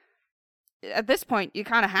at this point you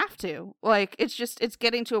kind of have to. Like, it's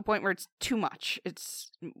getting to a point where it's too much.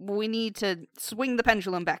 We need to swing the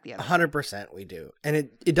pendulum back the other 100% we do. And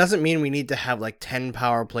it doesn't mean we need to have like 10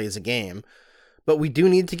 power plays a game, but we do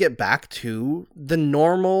need to get back to the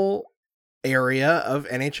normal area of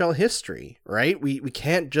NHL history, right? We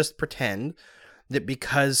can't just pretend that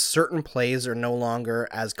because certain plays are no longer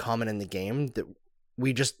as common in the game that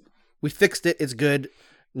we fixed it, it's good,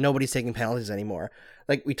 nobody's taking penalties anymore.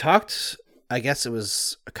 Like, we talked, I guess it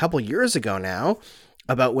was a couple years ago now,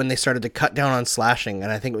 about when they started to cut down on slashing,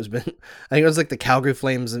 and I think it was like the Calgary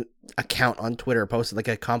Flames account on Twitter posted like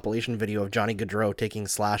a compilation video of Johnny Gaudreau taking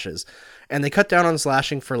slashes, and they cut down on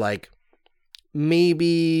slashing for like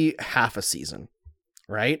maybe half a season.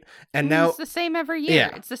 Right? And now it's the same every year.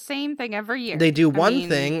 Yeah. It's the same thing every year. They do one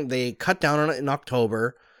thing, they cut down on it in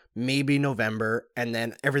October, maybe November, and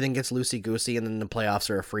then everything gets loosey-goosey, and then the playoffs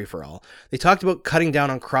are a free-for-all. They talked about cutting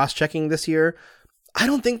down on cross-checking this year. I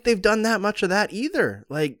don't think they've done that much of that either.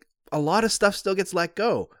 Like, a lot of stuff still gets let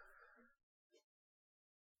go.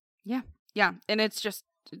 Yeah. Yeah. And it's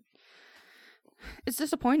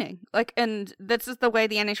disappointing. Like, and this is the way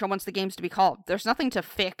the NHL wants the games to be called. There's nothing to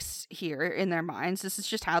fix here in their minds. This is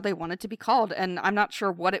just how they want it to be called. And I'm not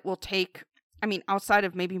sure what it will take. I mean, outside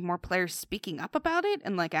of maybe more players speaking up about it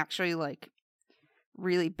and like actually like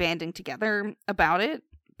really banding together about it.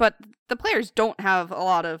 But the players don't have a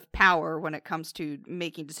lot of power when it comes to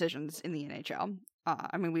making decisions in the NHL.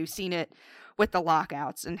 I mean, we've seen it with the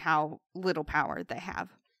lockouts and how little power they have.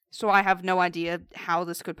 So I have no idea how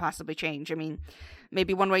this could possibly change. I mean,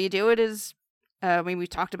 maybe one way you do it is, we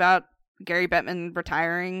talked about Gary Bettman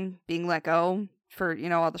retiring, being let go for,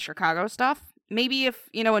 all the Chicago stuff. Maybe if,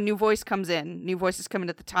 a new voice comes in, new voices coming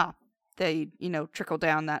at the top, they, trickle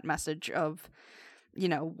down that message of,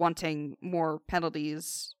 wanting more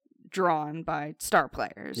penalties drawn by star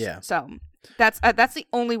players. Yeah. So that's the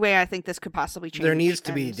only way I think this could possibly change. There needs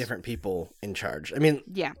to be different people in charge. I mean,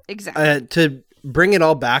 yeah, exactly. To bring it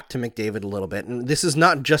all back to McDavid a little bit, and this is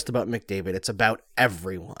not just about McDavid, it's about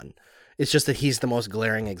everyone. It's just that he's the most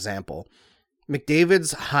glaring example.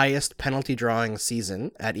 McDavid's highest penalty drawing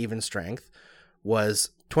season at even strength was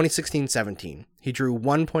 2016-17. He drew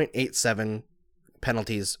 1.87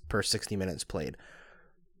 penalties per 60 minutes played.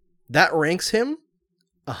 That ranks him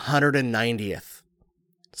 190th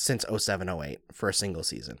since 07-08 for a single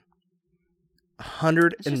season.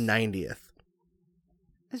 190th.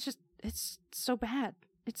 It's so bad.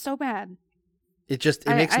 It's so bad. It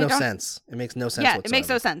makes no sense. It makes no sense whatsoever. It makes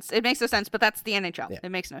no sense. It makes no sense, but that's the NHL. Yeah. It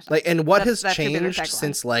makes no sense. Like, and what has changed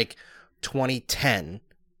since like 2010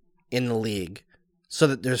 in the league so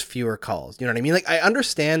that there's fewer calls? You know what I mean? Like, I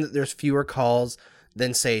understand that there's fewer calls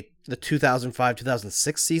than, say, the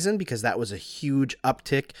 2005-2006 season, because that was a huge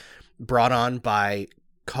uptick brought on by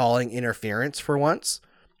calling interference for once.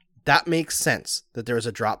 That makes sense that there was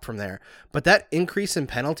a drop from there. But that increase in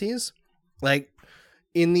penalties, like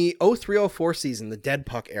in the 03-04 season, the dead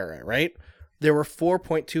puck era, right? There were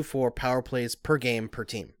 4.24 power plays per game per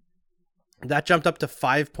team. That jumped up to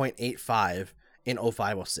 5.85 in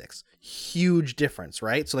 05-06. Huge difference,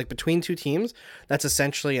 right? So like between two teams, that's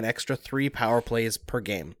essentially an extra 3 power plays per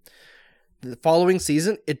game. The following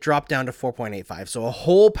season, it dropped down to 4.85. So a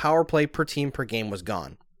whole power play per team per game was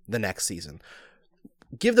gone the next season.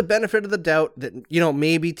 Give the benefit of the doubt that,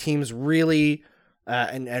 maybe teams really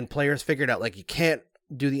and players figured out, like, you can't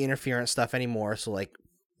do the interference stuff anymore. So like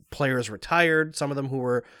players retired, some of them who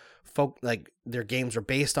were like their games were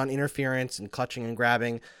based on interference and clutching and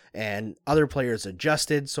grabbing, and other players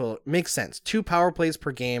adjusted. So it makes sense. 2 power plays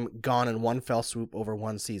per game gone in one fell swoop over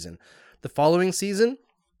one season. The following season,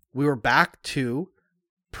 we were back to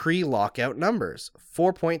pre-lockout numbers,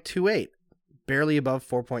 4.28, barely above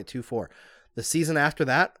 4.24. The season after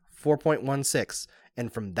that, 4.16.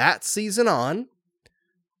 And from that season on,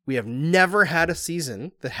 we have never had a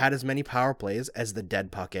season that had as many power plays as the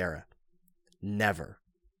dead puck era. Never.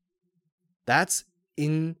 That's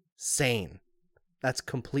insane. That's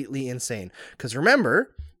completely insane. Because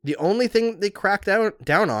remember, the only thing they cracked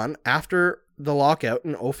down on after the lockout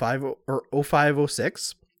in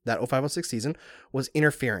 05-06 that 0506 season, was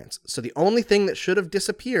interference. So the only thing that should have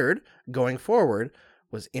disappeared going forward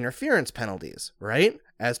was interference penalties, right?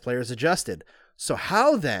 As players adjusted. So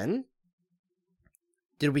how then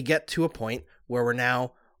did we get to a point where we're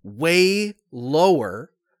now way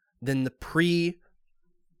lower than the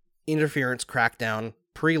pre-interference crackdown,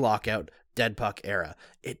 pre-lockout, dead puck era?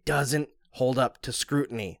 It doesn't hold up to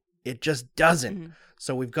scrutiny. It just doesn't. Mm-hmm.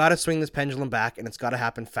 So we've got to swing this pendulum back, and it's got to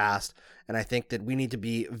happen fast. And I think that we need to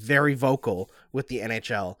be very vocal with the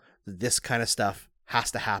NHL that this kind of stuff has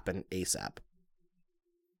to happen ASAP.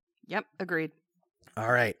 Yep, agreed.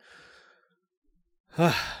 All right.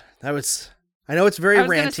 I know it's very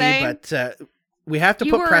ranty, but we have to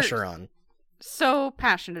put pressure on. So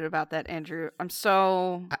passionate about that, Andrew. I'm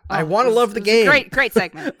so... I want to love the game. Great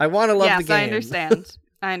segment. I want to love the game. Yes,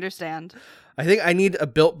 I understand. I think I need a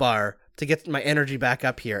Built Bar to get my energy back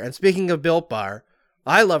up here. And speaking of Built Bar,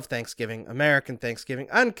 I love Thanksgiving, American Thanksgiving.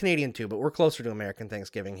 I'm Canadian too, but we're closer to American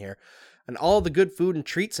Thanksgiving here. And all the good food and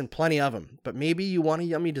treats and plenty of them. But maybe you want a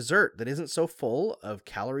yummy dessert that isn't so full of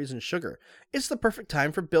calories and sugar. It's the perfect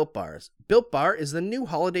time for Built Bars. Built Bar is the new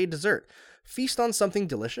holiday dessert. Feast on something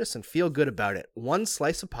delicious and feel good about it. One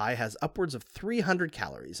slice of pie has upwards of 300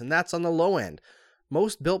 calories, and that's on the low end.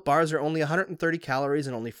 Most Built Bars are only 130 calories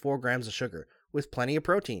and only 4 grams of sugar, with plenty of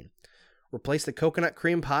protein. Replace the coconut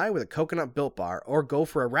cream pie with a coconut Built Bar, or go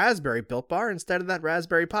for a raspberry Built Bar instead of that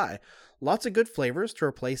raspberry pie. Lots of good flavors to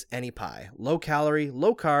replace any pie. Low calorie,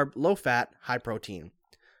 low carb, low fat, high protein.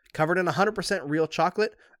 Covered in 100% real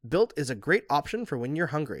chocolate, Built is a great option for when you're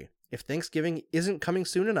hungry. If Thanksgiving isn't coming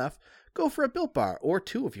soon enough, go for a Built Bar, or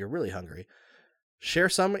 2 if you're really hungry. Share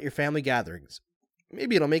some at your family gatherings.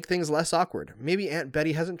 Maybe it'll make things less awkward. Maybe Aunt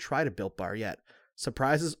Betty hasn't tried a Built Bar yet.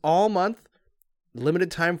 Surprises all month.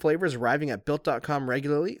 Limited time flavors arriving at Built.com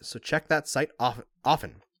regularly, so check that site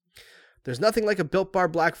often. There's nothing like a Built Bar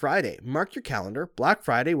Black Friday. Mark your calendar. Black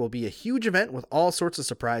Friday will be a huge event with all sorts of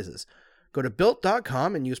surprises. Go to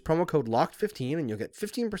Built.com and use promo code LOCKED15 and you'll get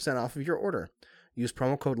 15% off of your order. Use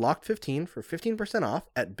promo code LOCKED15 for 15% off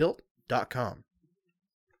at Built.com.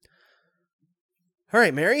 All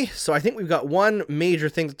right, Mary. So I think we've got one major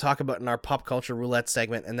thing to talk about in our pop culture roulette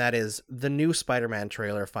segment, and that is the new Spider-Man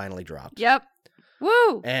trailer finally dropped. Yep.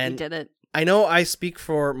 Woo! And we did it. I know I speak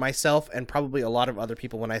for myself and probably a lot of other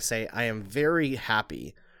people when I say I am very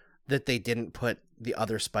happy that they didn't put the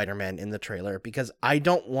other Spider-Man in the trailer, because I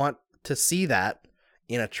don't want to see that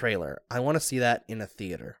in a trailer. I want to see that in a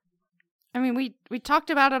theater. I mean, we talked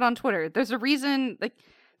about it on Twitter. There's a reason, like,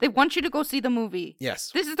 they want you to go see the movie.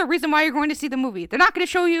 Yes. This is the reason why you're going to see the movie. They're not going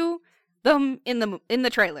to show you them in the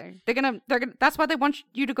trailer. They're gonna that's why they want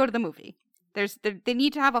you to go to the movie. They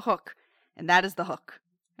need to have a hook, and that is the hook.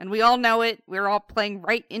 And we all know it. We're all playing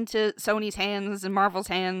right into Sony's hands and Marvel's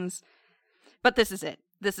hands. But this is it.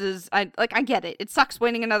 I get it. It sucks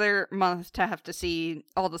waiting another month to have to see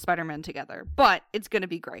all the Spider-Man together. But it's going to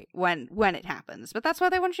be great when it happens. But that's why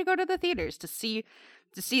they want you to go to the theaters, to see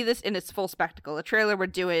this in its full spectacle. A trailer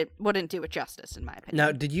wouldn't do it justice, in my opinion.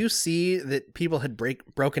 Now, did you see that people had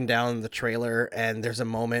broken down the trailer, and there's a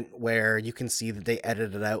moment where you can see that they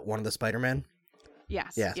edited out one of the Spider-Man?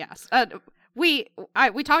 Yes. We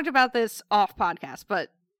talked about this off podcast,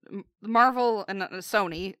 but Marvel and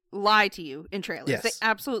Sony lie to you in trailers. Yes. They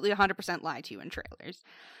absolutely 100% lie to you in trailers.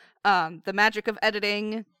 The magic of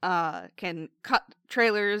editing can cut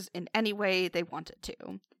trailers in any way they want it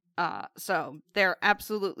to. So they're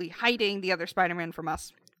absolutely hiding the other Spider-Man from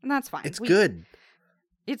us, and that's fine. It's good.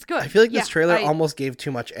 It's good. I feel like this trailer almost gave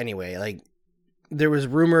too much anyway. Like, there was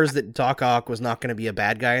rumors that Doc Ock was not going to be a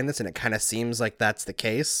bad guy in this, and it kind of seems like that's the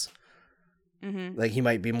case. Mm-hmm. Like, he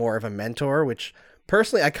might be more of a mentor, which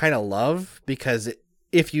personally I kind of love, because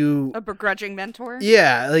if you... A begrudging mentor?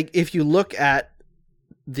 Yeah, like, if you look at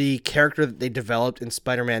the character that they developed in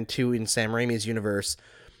Spider-Man 2 in Sam Raimi's universe,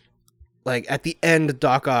 like, at the end,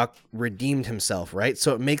 Doc Ock redeemed himself, right?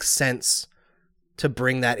 So it makes sense to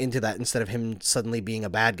bring that into that instead of him suddenly being a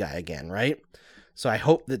bad guy again, right? So I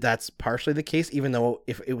hope that that's partially the case, even though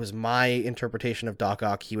if it was my interpretation of Doc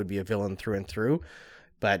Ock, he would be a villain through and through.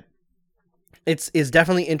 But it's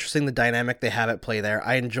definitely interesting, the dynamic they have at play there.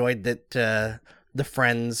 I enjoyed that the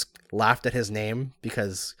friends laughed at his name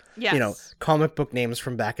because, yes, you know, comic book names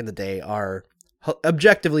from back in the day are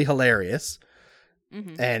objectively hilarious.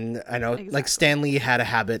 Mm-hmm. And I know, like, Stan Lee had a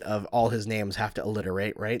habit of all his names have to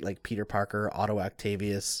alliterate, right? Like Peter Parker, Otto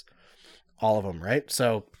Octavius, all of them, right?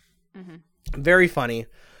 So, very funny.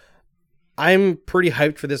 I'm pretty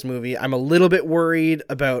hyped for this movie. I'm a little bit worried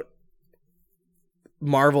about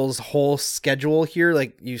Marvel's whole schedule here.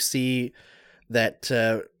 Like, you see that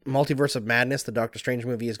Multiverse of Madness, the Doctor Strange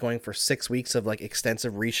movie, is going for 6 weeks of like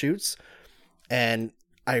extensive reshoots. And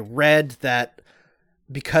I read that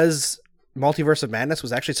because Multiverse of Madness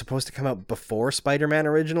was actually supposed to come out before Spider-Man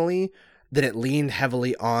originally, that it leaned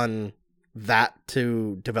heavily on that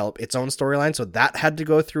to develop its own storyline. So that had to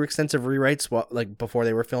go through extensive rewrites like before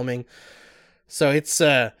they were filming. So it's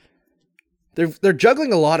they're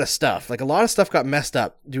juggling a lot of stuff. Like a lot of stuff got messed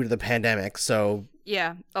up due to the pandemic. So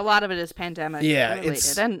yeah, a lot of it is pandemic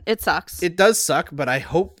related, and it sucks. It does suck, but I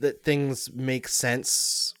hope that things make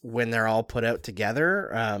sense when they're all put out together.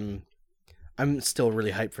 I'm still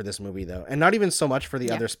really hyped for this movie though, and not even so much for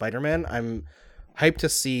the other Spider-Man. I'm hyped to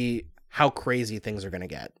see how crazy things are going to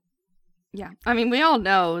get. Yeah, I mean, we all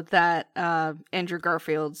know that Andrew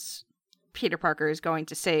Garfield's Peter Parker is going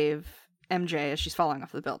to save MJ as she's falling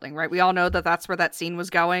off the building, right? We all know that that's where that scene was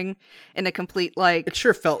going, in a complete, like... It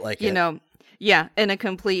sure felt like in a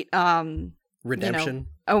complete... redemption.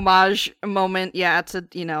 Homage moment,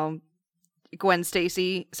 to, Gwen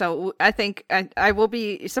Stacy. So I think I will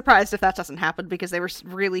be surprised if that doesn't happen, because they were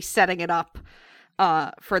really setting it up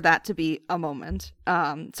for that to be a moment.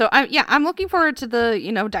 So I'm looking forward to the,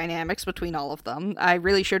 dynamics between all of them. I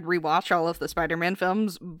really should rewatch all of the Spider-Man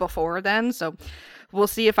films before then. So we'll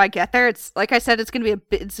see if I get there. It's like I said, it's going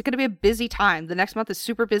to be a busy time. The next month is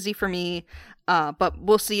super busy for me. But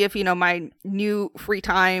we'll see if, my new free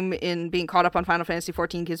time in being caught up on Final Fantasy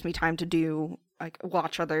XIV gives me time to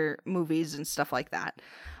watch other movies and stuff like that.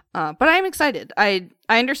 But I'm excited. I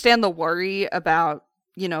understand the worry about,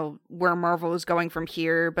 where Marvel is going from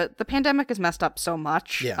here, but the pandemic has messed up so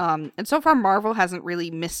much. Yeah. And so far Marvel hasn't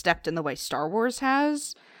really misstepped in the way Star Wars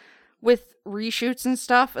has with reshoots and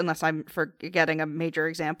stuff, unless I'm forgetting a major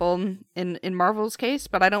example in Marvel's case,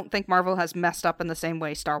 but I don't think Marvel has messed up in the same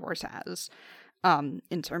way Star Wars has,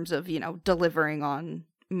 in terms of, delivering on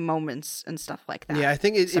moments and stuff like that. Yeah, I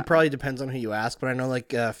think it probably depends on who you ask, but I know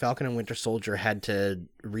Falcon and Winter Soldier had to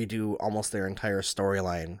redo almost their entire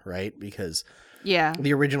storyline, right? Because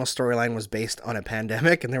the original storyline was based on a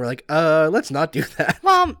pandemic, and they were like, let's not do that.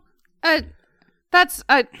 Well, I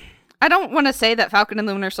don't want to say that Falcon and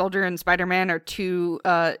the Winter Soldier and Spider-Man are two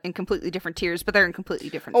in completely different tiers, but they're in completely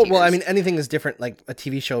different tiers. Oh, well, I mean, anything is different, like a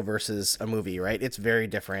TV show versus a movie, right? It's very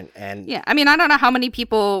different. And yeah, I mean, I don't know how many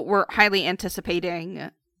people were highly anticipating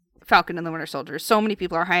Falcon and the Winter Soldier. So many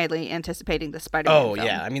people are highly anticipating the Spider-Man film.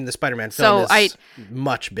 Yeah, I mean, the Spider-Man film is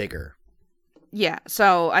much bigger. Yeah,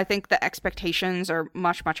 so I think the expectations are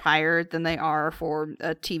much, much higher than they are for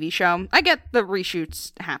a TV show. I get the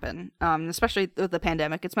reshoots happen, especially with the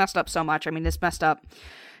pandemic. It's messed up so much. I mean, it's messed up,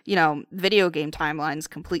 video game timelines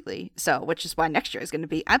completely. So, which is why next year is going to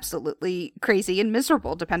be absolutely crazy and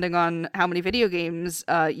miserable, depending on how many video games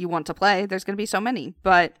you want to play. There's going to be so many.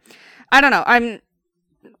 But I don't know. I'm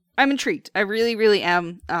intrigued. I really, really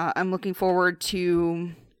am. I'm looking forward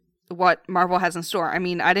to what Marvel has in store. I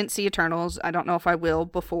mean, I didn't see Eternals. I don't know if I will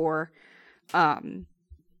before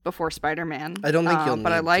Spider-Man. I don't think you'll need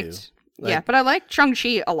but I liked to. But I liked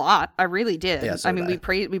Shang-Chi a lot. I really did. Yeah, so I mean, we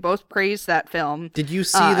both praised that film. Did you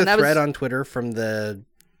see the thread on Twitter from the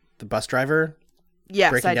bus driver?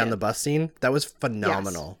 Yes, breaking down the bus scene? That was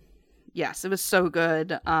phenomenal. Yes, it was so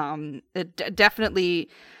good. Definitely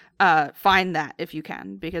find that if you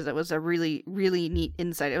can, because it was a really, really neat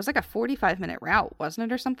insight. It was like a 45-minute route,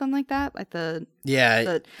 wasn't it, or something like that? Like it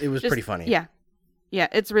was pretty funny. Yeah,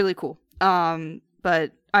 it's really cool.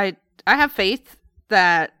 But I have faith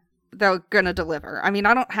that they're gonna deliver. I mean,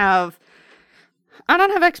 I don't have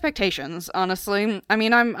expectations, honestly. I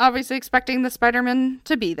mean, I'm obviously expecting the Spider-Man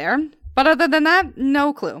to be there, but other than that,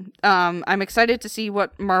 no clue. I'm excited to see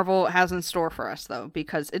what Marvel has in store for us, though,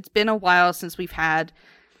 because it's been a while since we've had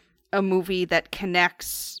a movie that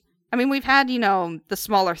connects. I mean, we've had, the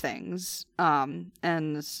smaller things. And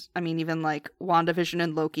I mean, even like WandaVision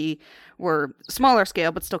and Loki were smaller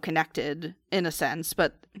scale, but still connected in a sense.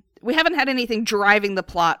 But we haven't had anything driving the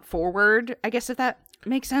plot forward, I guess, if that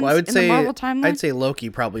makes sense. Well, the Marvel timeline. I'd say Loki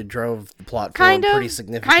probably drove the plot forward pretty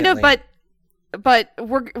significantly. Kind of, but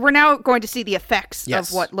we're now going to see the effects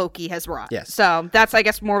of what Loki has wrought. Yes. So that's, I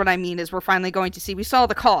guess, more what I mean is we're finally going to see. We saw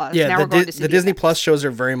the cause. Yeah. Now we're going to see the Disney Plus shows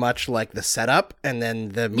are very much like the setup, and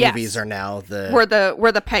then the movies are now we're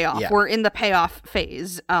the payoff. Yeah. We're in the payoff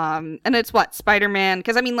phase. And it's Spider-Man,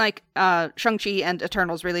 because I mean, like Shang-Chi and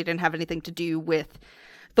Eternals really didn't have anything to do with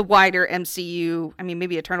the wider MCU. I mean,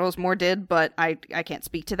 maybe Eternals more did, but I can't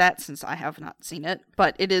speak to that since I have not seen it.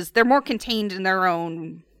 But they're more contained in their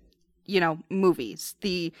own, movies.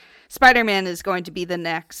 The Spider-Man is going to be the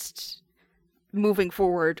next moving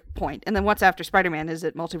forward point. And then what's after Spider-Man? Is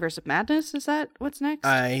it Multiverse of Madness? Is that what's next?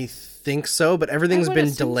 I think so, but everything's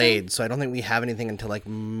been delayed, so I don't think we have anything until like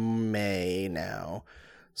May now.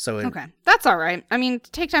 So okay, that's all right. I mean,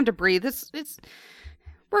 take time to breathe.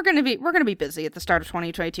 We're gonna be busy at the start of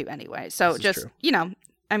 2022 anyway. So just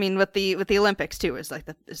I mean, with the Olympics too is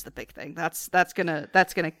the big thing. That's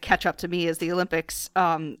gonna catch up to me as the Olympics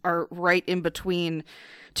are right in between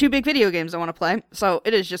two big video games I want to play. So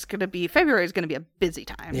it is just gonna be February is gonna be a busy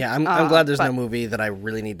time. Yeah, I'm glad there's no movie that I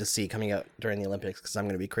really need to see coming out during the Olympics because I'm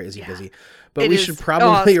gonna be crazy busy. But we should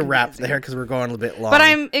probably wrap there because we're going a bit long. But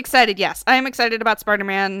I'm excited. Yes, I am excited about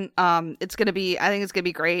Spider-Man. I think it's gonna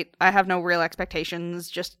be great. I have no real expectations.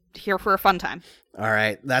 Just here for a fun time. All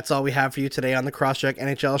right, that's all we have for you today on the Crosscheck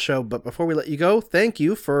NHL show. But before we let you go, thank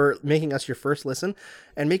you for making us your first listen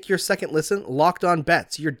and make your second listen Locked On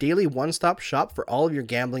Bets, your daily one-stop shop for all of your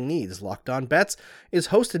gambling needs. Locked On Bets is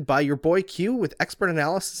hosted by your boy Q with expert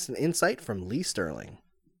analysis and insight from Lee Sterling.